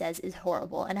rightfully says is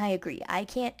horrible, and I agree. I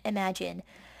can't imagine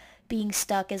being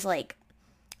stuck as like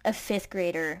a 5th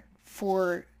grader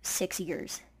for 6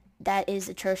 years. That is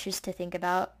atrocious to think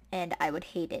about, and I would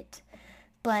hate it.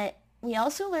 But we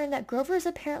also learned that Grover is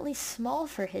apparently small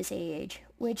for his age,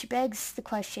 which begs the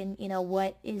question,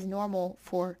 what is normal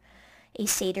for a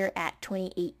satyr at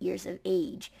 28 years of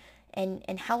age?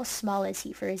 And how small is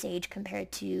he for his age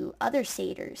compared to other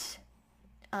satyrs?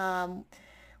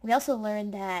 We also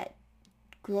learned that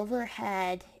Grover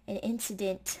had an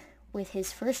incident with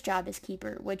his first job as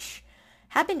keeper, which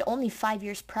happened only 5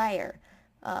 years prior.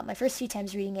 My first few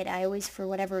times reading it, I always, for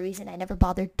whatever reason, I never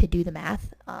bothered to do the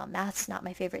math. Math's not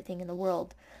my favorite thing in the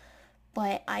world.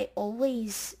 But I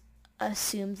always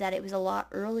assumed that it was a lot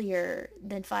earlier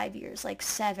than 5 years, like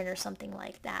 7 or something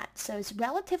like that. So it's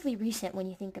relatively recent when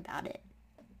you think about it.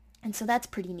 And so that's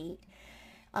pretty neat.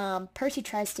 Percy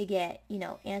tries to get,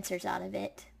 answers out of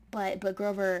it, but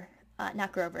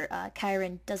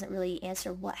Chiron doesn't really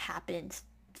answer what happened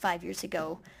 5 years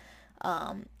ago.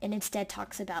 And instead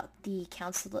talks about the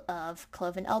Council of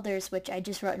Cloven Elders, which I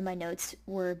just wrote in my notes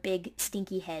were big,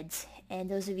 stinky heads. And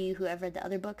those of you who have read the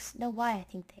other books know why I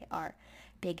think they are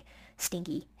big,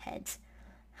 stinky heads.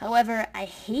 However, I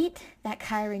hate that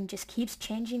Chiron just keeps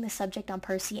changing the subject on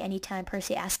Percy anytime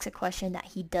Percy asks a question that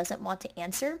he doesn't want to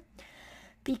answer,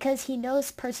 because he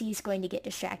knows Percy is going to get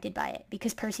distracted by it,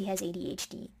 because Percy has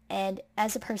ADHD. And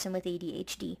as a person with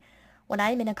ADHD, when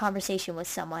I'm in a conversation with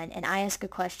someone and I ask a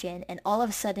question and all of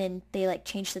a sudden they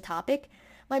change the topic,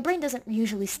 my brain doesn't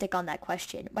usually stick on that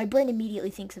question. My brain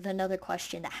immediately thinks of another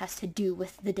question that has to do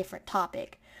with the different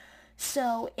topic.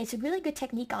 So it's a really good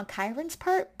technique on Chiron's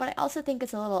part, but I also think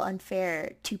it's a little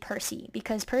unfair to Percy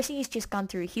because Percy's just gone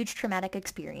through a huge traumatic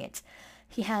experience.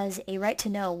 He has a right to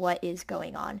know what is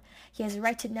going on. He has a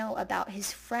right to know about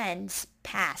his friend's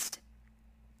past.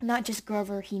 Not just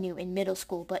Grover he knew in middle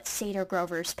school, but Satyr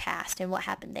Grover's past and what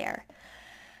happened there.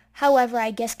 However,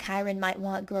 I guess Chiron might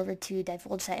want Grover to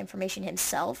divulge that information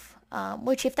himself,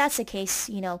 which if that's the case,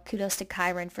 kudos to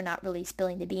Chiron for not really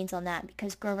spilling the beans on that,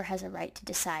 because Grover has a right to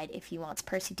decide if he wants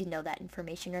Percy to know that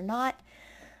information or not,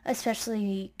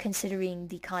 especially considering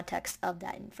the context of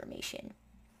that information.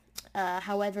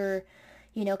 However,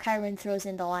 Chiron throws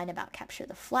in the line about capture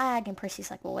the flag, and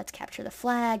Percy's like, well, let's capture the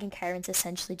flag, and Chiron's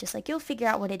essentially just like, you'll figure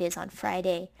out what it is on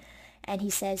Friday. And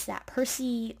he says that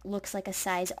Percy looks like a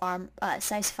size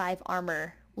 5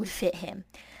 armor would fit him.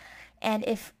 And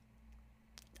if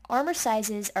armor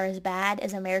sizes are as bad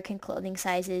as American clothing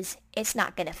sizes, it's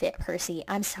not going to fit Percy.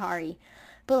 I'm sorry.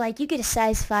 But you get a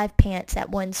size 5 pants at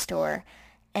one store,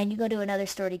 and you go to another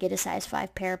store to get a size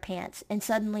 5 pair of pants, and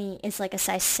suddenly it's like a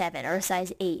size 7 or a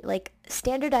size 8. Like,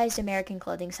 standardized American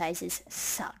clothing sizes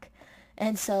suck.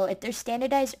 And so if they're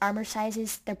standardized armor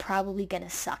sizes, they're probably gonna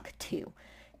suck too.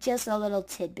 Just a little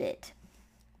tidbit.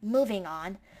 Moving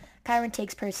on, Chiron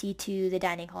takes Percy to the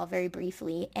dining hall very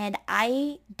briefly, and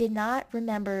I did not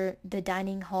remember the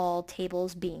dining hall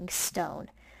tables being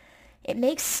stone. It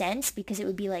makes sense because it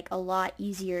would be like a lot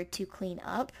easier to clean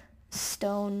up,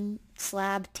 stone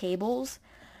slab tables,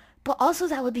 but also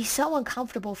that would be so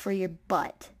uncomfortable for your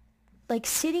butt. Like,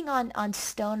 sitting on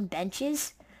stone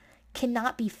benches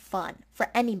cannot be fun for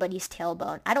anybody's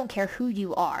tailbone. I don't care who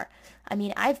you are. I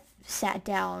mean, I've sat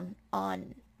down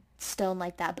on stone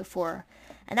like that before,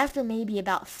 and after maybe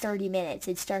about 30 minutes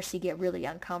it starts to get really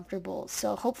uncomfortable.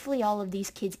 So hopefully all of these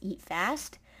kids eat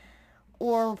fast,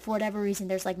 or for whatever reason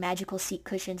there's like magical seat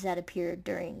cushions that appear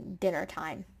during dinner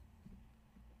time.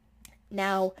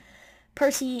 Now,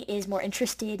 Percy is more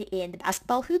interested in the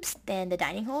basketball hoops than the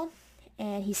dining hall,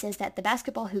 and he says that the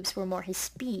basketball hoops were more his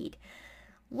speed,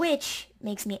 which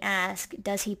makes me ask,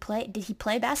 did he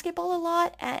play basketball a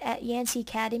lot at Yancey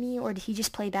Academy, or did he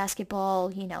just play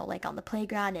basketball, like on the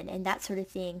playground and that sort of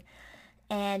thing?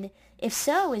 And if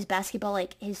so, is basketball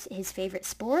like his favorite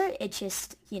sport? It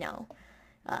just,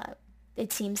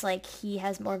 it seems like he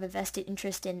has more of a vested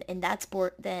interest in that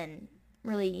sport than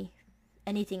really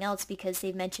anything else, because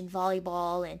they've mentioned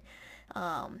volleyball and,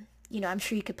 I'm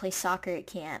sure you could play soccer at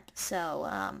camp. So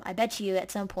I bet you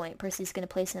at some point Percy's going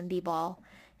to play some b-ball.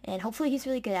 And hopefully he's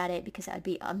really good at it, because that would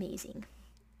be amazing.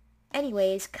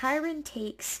 Anyways, Chiron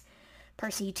takes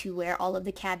Percy to where all of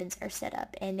the cabins are set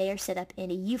up. And they are set up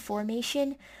in a U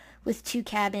formation with 2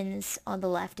 cabins on the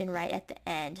left and right at the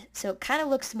end. So it kind of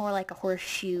looks more like a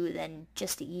horseshoe than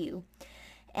just a U.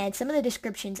 And some of the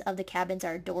descriptions of the cabins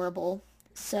are adorable.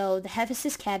 So the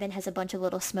Hephaestus cabin has a bunch of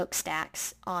little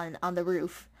smokestacks on the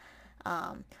roof,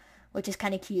 which is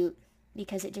kind of cute,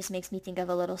 because it just makes me think of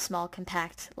a little small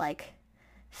compact, like,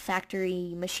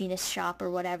 factory machinist shop or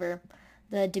whatever.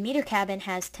 The Demeter cabin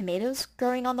has tomatoes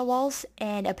growing on the walls,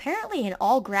 and apparently an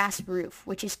all grass roof,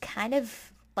 which is kind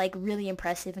of like really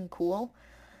impressive and cool.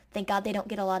 Thank God they don't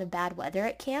get a lot of bad weather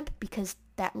at camp, because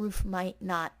that roof might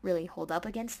not really hold up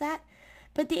against that.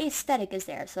 But the aesthetic is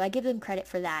there, so I give them credit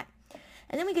for that.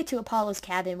 And then we get to Apollo's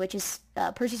cabin, which is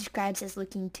Percy describes as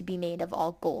looking to be made of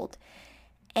all gold.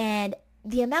 And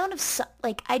the amount of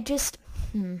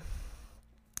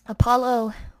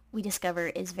Apollo, we discover,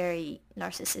 is very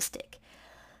narcissistic.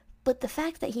 But the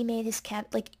fact that he made his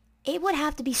cabin, it would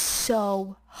have to be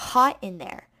so hot in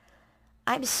there.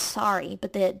 I'm sorry,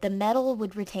 but the metal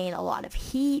would retain a lot of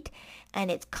heat, and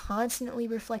it's constantly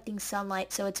reflecting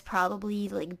sunlight, so it's probably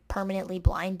permanently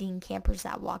blinding campers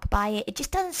that walk by it. It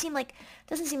just doesn't seem like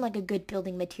a good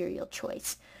building material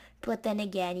choice. But then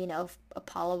again, if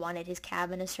Apollo wanted his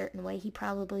cabin a certain way, he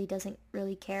probably doesn't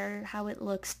really care how it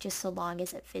looks, just so long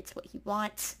as it fits what he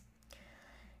wants.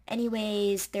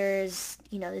 Anyways, there's,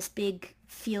 this big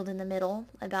field in the middle,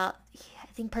 I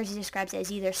think Percy describes it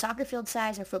as either soccer field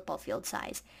size or football field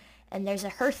size. And there's a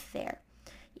hearth there.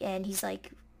 And he's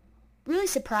really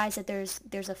surprised that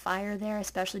there's a fire there,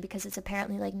 especially because it's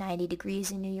apparently 90 degrees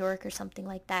in New York or something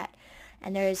like that.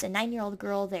 And there's a 9-year-old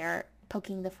girl there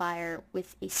poking the fire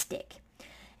with a stick.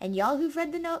 And y'all who've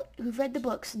read the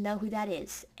books know who that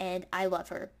is, and I love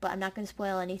her, but I'm not going to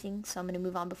spoil anything, so I'm going to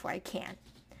move on before I can.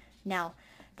 Now,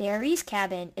 the Ares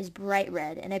cabin is bright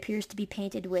red and appears to be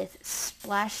painted with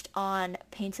splashed on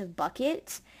paints of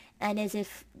buckets, and as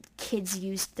if kids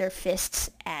used their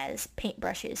fists as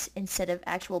paintbrushes instead of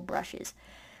actual brushes,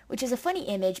 which is a funny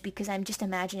image because I'm just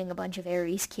imagining a bunch of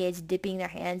Ares kids dipping their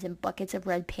hands in buckets of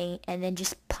red paint and then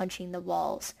just punching the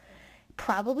walls.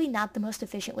 Probably not the most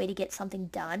efficient way to get something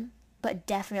done, but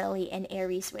definitely an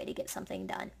Ares way to get something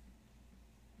done.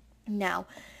 Now,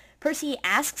 Percy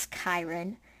asks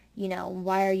Chiron,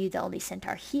 why are you the only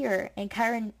centaur here? And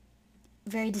Chiron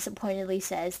very disappointedly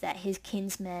says that his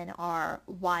kinsmen are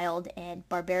wild and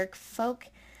barbaric folk,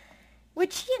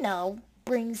 which,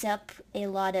 brings up a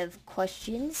lot of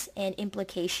questions and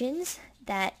implications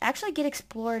that actually get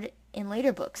explored in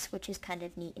later books, which is kind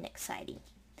of neat and exciting.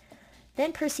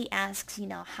 Then Percy asks,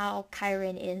 how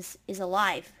Chiron is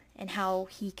alive and how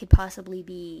he could possibly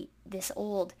be this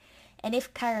old, and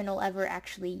if Chiron will ever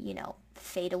actually,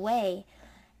 fade away.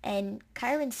 And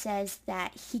Chiron says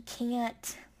that he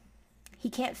can't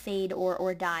fade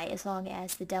or die as long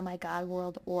as the demigod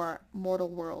world or mortal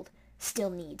world still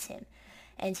needs him.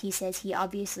 And he says he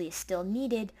obviously is still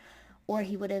needed, or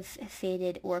he would have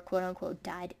faded or quote-unquote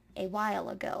died a while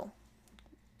ago.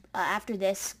 after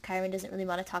this, Chiron doesn't really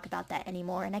want to talk about that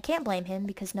anymore, and I can't blame him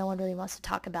because no one really wants to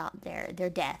talk about their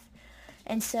death.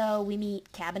 And so we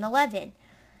meet cabin 11,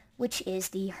 which is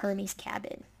the Hermes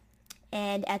cabin.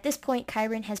 And at this point,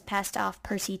 Chiron has passed off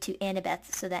Percy to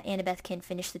Annabeth so that Annabeth can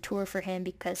finish the tour for him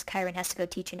because Chiron has to go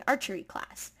teach an archery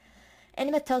class.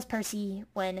 Annabeth tells Percy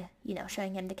when,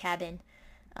 showing him the cabin,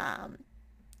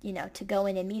 to go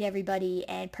in and meet everybody,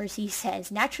 and Percy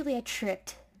says, "Naturally I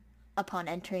tripped upon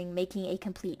entering, making a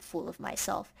complete fool of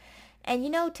myself." And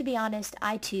to be honest,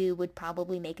 I too would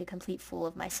probably make a complete fool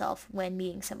of myself when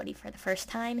meeting somebody for the first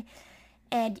time.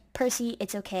 And Percy,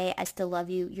 it's okay, I still love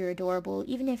you, you're adorable,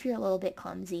 even if you're a little bit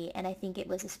clumsy, and I think it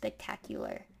was a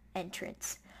spectacular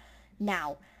entrance.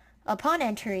 Now, upon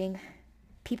entering,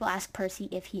 people ask Percy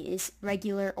if he is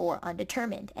regular or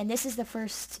undetermined, and this is the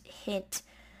first hint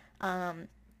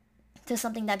to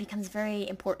something that becomes very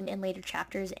important in later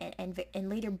chapters and in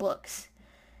later books.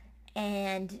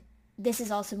 And this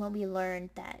is also when we learn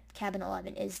that cabin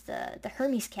 11 is the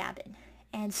Hermes cabin,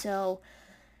 and so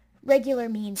regular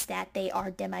means that they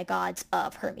are demigods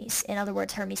of Hermes. In other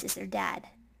words, Hermes is their dad.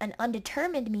 An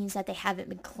undetermined means that they haven't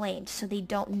been claimed, so they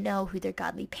don't know who their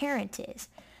godly parent is.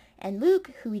 And Luke,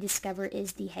 who we discover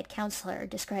is the head counselor,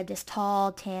 described as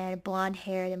tall, tan,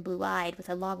 blonde-haired, and blue-eyed, with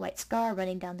a long white scar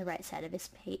running down the right side of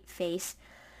his face.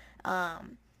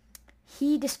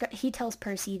 He tells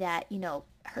Percy that,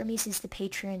 Hermes is the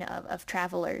patron of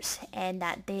travelers, and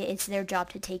that it's their job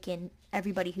to take in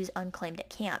everybody who's unclaimed at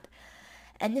camp.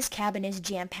 And this cabin is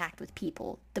jam-packed with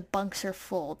people. The bunks are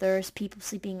full. There's people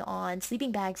sleeping on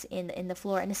sleeping bags in the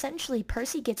floor. And essentially,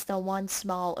 Percy gets the one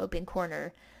small open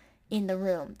corner in the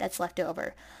room that's left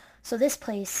over. So this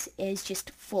place is just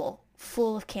full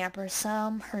of campers.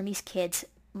 Some Hermes kids,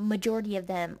 majority of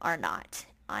them are not.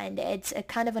 And it's a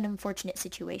kind of an unfortunate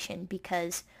situation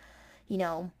because,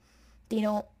 they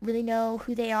don't really know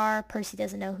who they are. Percy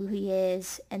doesn't know who he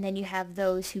is. And then you have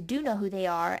those who do know who they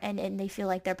are, and they feel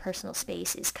like their personal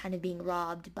space is kind of being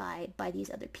robbed by these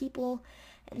other people.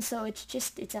 And so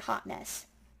it's a hot mess.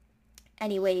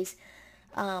 Anyways,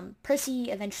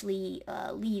 Percy eventually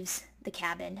leaves the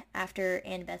cabin after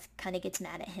Annabeth kind of gets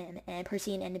mad at him, and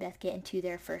Percy and Annabeth get into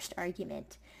their first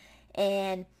argument.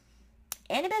 And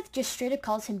Annabeth just straight up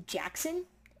calls him Jackson,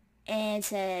 and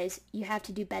says, "You have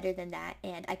to do better than that,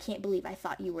 and I can't believe I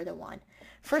thought you were the one."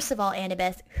 First of all,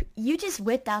 Annabeth, you just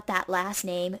whipped out that last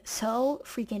name so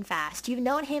freaking fast. You've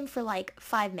known him for like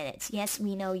 5 minutes. Yes,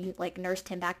 we know you nursed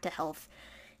him back to health,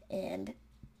 and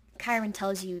Chiron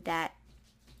tells you that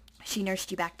she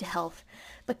nursed you back to health.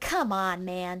 But come on,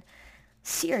 man.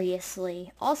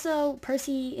 Seriously. Also,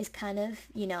 Percy is kind of,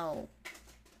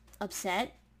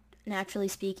 upset, naturally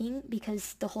speaking,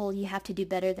 because the whole "you have to do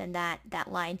better than that"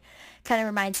 line kind of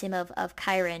reminds him of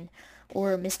Chiron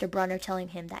or Mr. Brunner telling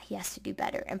him that he has to do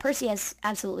better. And Percy has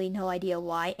absolutely no idea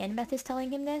why Annabeth is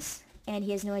telling him this, and he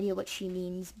has no idea what she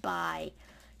means by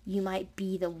 "you might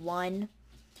be the one."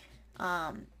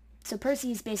 So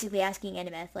Percy is basically asking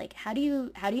Annabeth, how do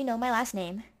you know my last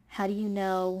name? How do you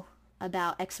know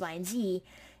about X, Y, and Z?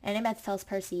 And Annabeth tells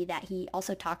Percy that he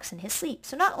also talks in his sleep.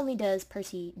 So not only does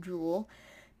Percy drool,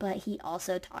 but he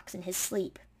also talks in his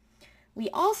sleep. We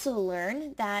also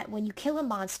learn that when you kill a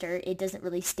monster, it doesn't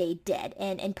really stay dead.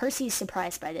 And Percy is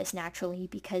surprised by this, naturally,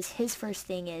 because his first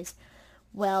thing is,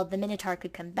 well, the Minotaur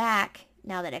could come back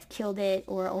now that I've killed it,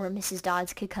 or Mrs.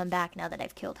 Dodds could come back now that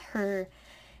I've killed her.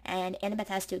 And Annabeth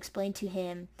has to explain to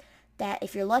him that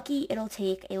if you're lucky, it'll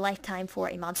take a lifetime for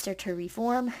a monster to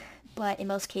reform, but in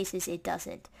most cases it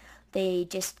doesn't. They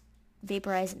just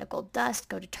vaporize into gold dust,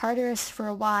 go to Tartarus for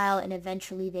a while, and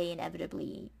eventually they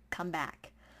inevitably come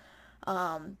back.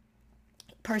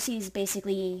 Percy is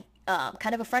basically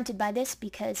kind of affronted by this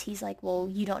because he's like, "Well,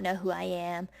 you don't know who I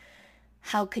am.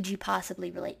 How could you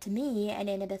possibly relate to me?" And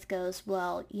Annabeth goes,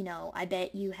 "Well, I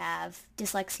bet you have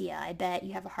dyslexia. I bet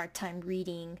you have a hard time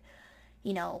reading,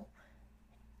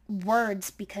 words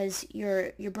because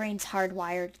your brain's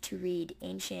hardwired to read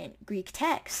ancient Greek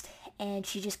text." And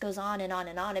she just goes on and on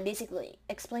and on and basically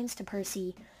explains to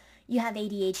Percy, you have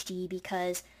ADHD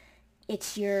because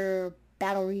it's your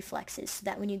battle reflexes, so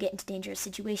that when you get into dangerous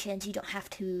situations, you don't have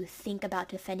to think about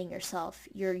defending yourself.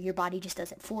 Your body just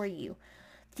does it for you.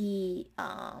 The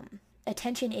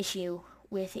attention issue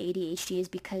with ADHD is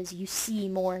because you see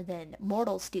more than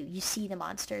mortals do. You see the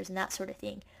monsters and that sort of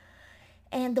thing.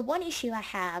 And the one issue I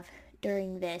have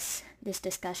during this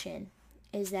discussion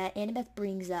is that Annabeth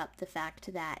brings up the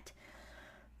fact that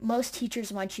most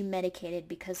teachers want you medicated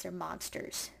because they're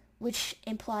monsters, which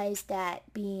implies that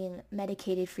being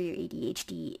medicated for your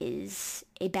ADHD is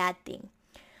a bad thing.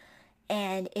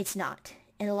 And it's not.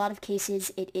 in a lot of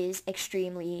cases, it is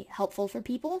extremely helpful for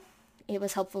people. It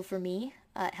was helpful for me.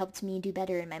 It helped me do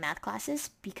better in my math classes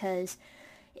because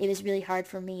it was really hard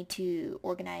for me to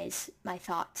organize my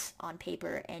thoughts on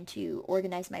paper and to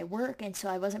organize my work, and so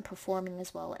I wasn't performing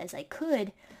as well as I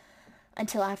could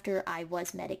until after I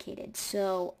was medicated.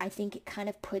 So I think it kind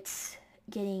of puts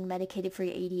getting medicated for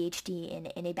your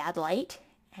ADHD in a bad light,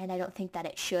 and I don't think that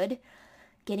it should.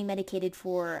 Getting medicated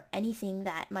for anything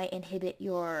that might inhibit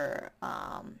your,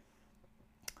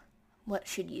 what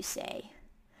should you say,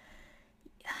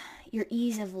 your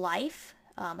ease of life.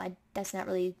 That's not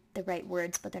really the right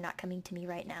words, but they're not coming to me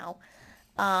right now.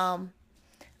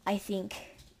 I think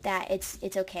that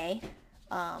it's okay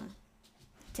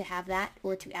to have that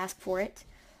or to ask for it.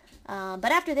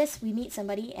 But after this, we meet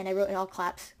somebody, and I wrote in all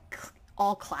caps,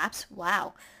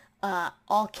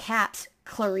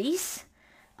 Clarice.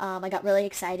 I got really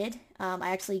excited. I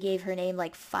actually gave her name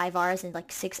like 5 R's and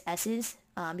like 6 S's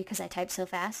because I typed so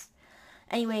fast.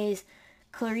 Anyways,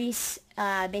 Clarice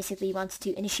basically wants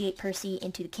to initiate Percy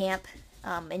into the camp,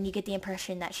 and you get the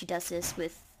impression that she does this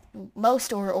with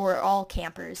most or all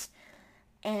campers.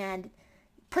 And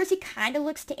Percy kind of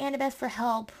looks to Annabeth for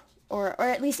help, or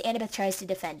at least Annabeth tries to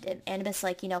defend him. Annabeth's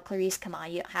like, Clarice, come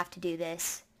on, you don't have to do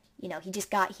this. He just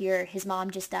got here, his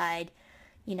mom just died.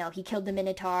 He killed the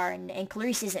Minotaur, and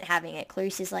Clarice isn't having it.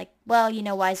 Clarice is like, well,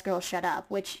 wise girl, shut up.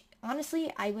 Which,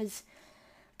 honestly, I was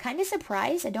kind of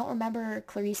surprised. I don't remember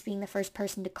Clarice being the first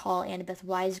person to call Annabeth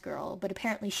wise girl, but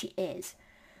apparently she is.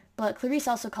 But Clarice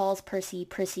also calls Percy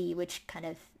Prissy, which kind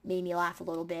of made me laugh a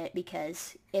little bit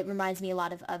because it reminds me a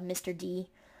lot of Mr. D,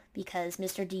 because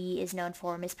Mr. D is known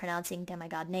for mispronouncing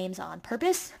demigod names on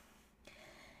purpose.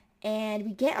 And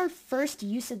we get our first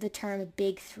use of the term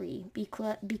Big Three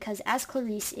because as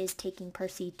Clarice is taking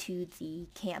Percy to the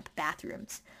camp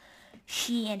bathrooms,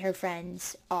 she and her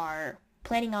friends are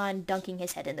planning on dunking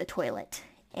his head in the toilet.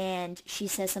 And she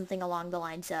says something along the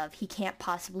lines of, he can't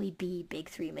possibly be Big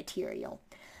Three material.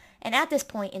 And at this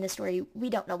point in the story,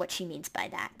 we don't know what she means by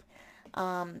that.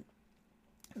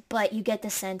 But you get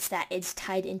the sense that it's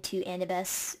tied into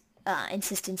Annabeth's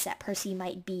insistence that Percy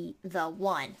might be the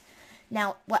one.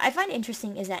 Now, what I find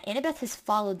interesting is that Annabeth has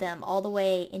followed them all the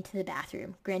way into the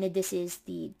bathroom. Granted, this is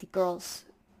the girls'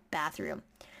 bathroom.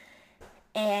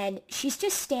 And she's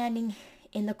just standing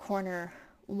in the corner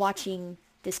watching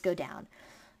this go down.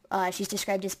 She's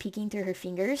described as peeking through her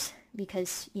fingers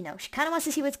because, she kind of wants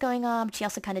to see what's going on, but she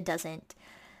also kind of doesn't.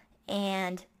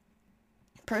 And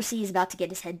Percy is about to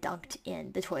get his head dunked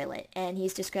in the toilet, and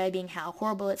he's describing how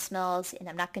horrible it smells, and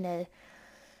I'm not going to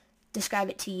describe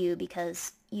it to you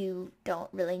because you don't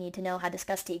really need to know how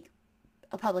disgusting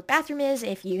a public bathroom is.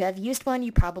 If you have used one,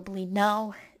 you probably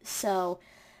know. So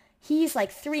he's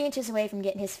like 3 inches away from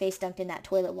getting his face dunked in that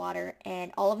toilet water,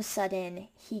 and all of a sudden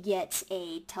he gets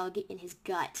a tug in his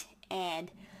gut,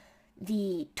 and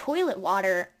the toilet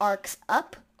water arcs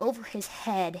up over his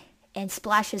head and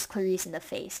splashes Clarice in the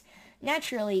face.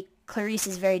 Naturally, Clarice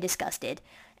is very disgusted,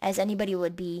 as anybody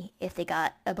would be if they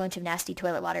got a bunch of nasty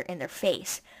toilet water in their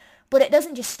face. But it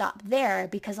doesn't just stop there,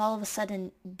 because all of a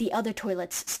sudden the other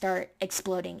toilets start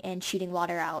exploding and shooting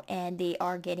water out, and they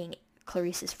are getting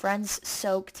Clarice's friends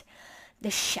soaked.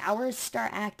 The showers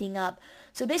start acting up.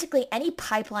 So basically any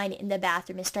pipeline in the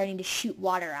bathroom is starting to shoot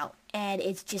water out, and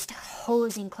it's just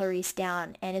hosing Clarice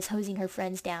down, and it's hosing her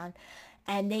friends down.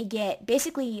 And they get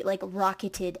basically like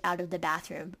rocketed out of the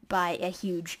bathroom by a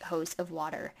huge hose of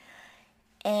water.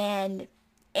 And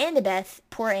Annabeth,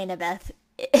 poor Annabeth,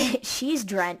 she's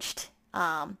drenched.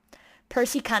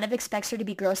 Percy kind of expects her to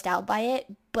be grossed out by it,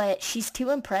 but she's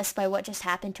too impressed by what just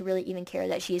happened to really even care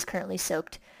that she is currently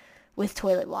soaked with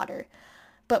toilet water.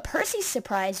 But Percy's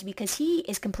surprised because he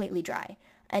is completely dry,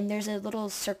 and there's a little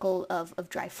circle of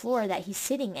dry floor that he's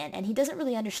sitting in, and he doesn't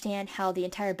really understand how the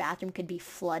entire bathroom could be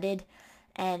flooded,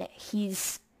 and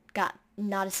he's got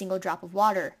not a single drop of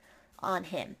water on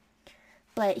him.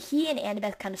 But he and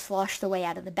Annabeth kind of slosh their way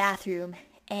out of the bathroom,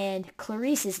 and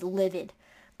Clarice is livid.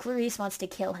 Clarice wants to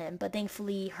kill him, but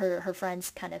thankfully her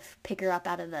friends kind of pick her up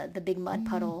out of the big mud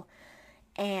puddle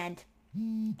and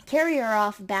carry her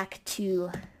off back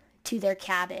to their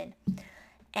cabin.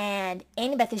 And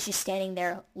Annabeth is just standing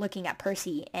there looking at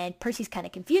Percy, and Percy's kind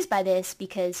of confused by this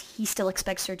because he still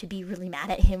expects her to be really mad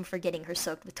at him for getting her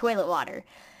soaked with toilet water.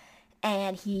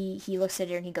 And he looks at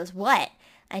her and he goes, "What?"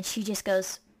 And she just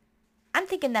goes, "I'm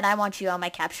thinking that I want you on my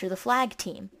capture the flag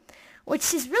team,"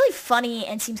 which is really funny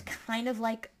and seems kind of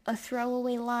like a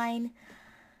throwaway line.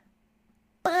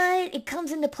 But it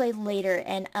comes into play later,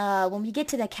 and when we get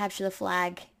to the capture the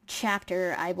flag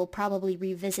chapter, I will probably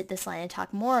revisit this line and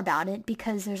talk more about it,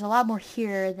 because there's a lot more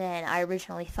here than I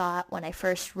originally thought when I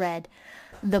first read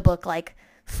the book like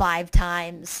 5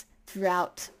 times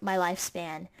throughout my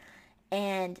lifespan.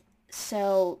 And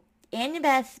so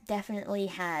Annabeth definitely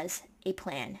has a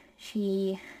plan.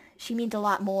 She means a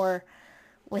lot more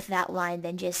with that line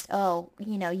than just, oh,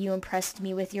 you impressed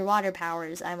me with your water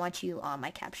powers. I want you on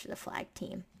my capture the flag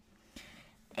team.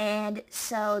 And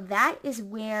so that is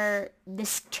where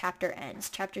this chapter ends.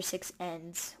 Chapter 6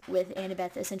 ends with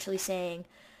Annabeth essentially saying,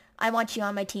 I want you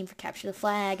on my team for capture the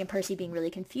flag, and Percy being really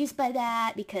confused by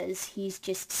that because he's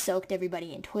just soaked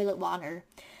everybody in toilet water.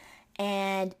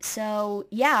 And so,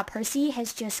 yeah, Percy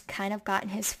has just kind of gotten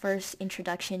his first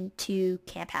introduction to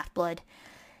Camp Half-Blood.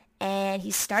 And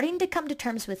he's starting to come to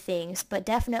terms with things, but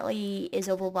definitely is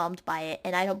overwhelmed by it.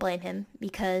 And I don't blame him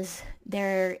because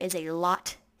there is a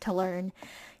lot to learn,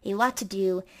 a lot to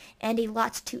do, and a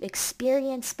lot to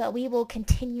experience. But we will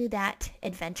continue that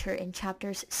adventure in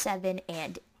chapters 7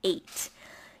 and 8.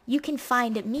 You can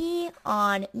find me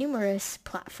on numerous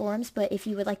platforms, but if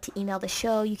you would like to email the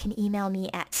show, you can email me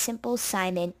at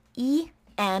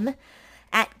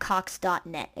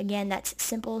simplesimonem@cox.net. Again, that's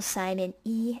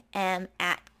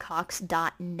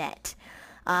simplesimonem@cox.net.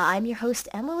 I'm your host,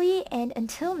 Emily, and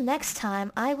until next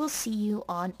time, I will see you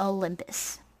on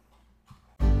Olympus.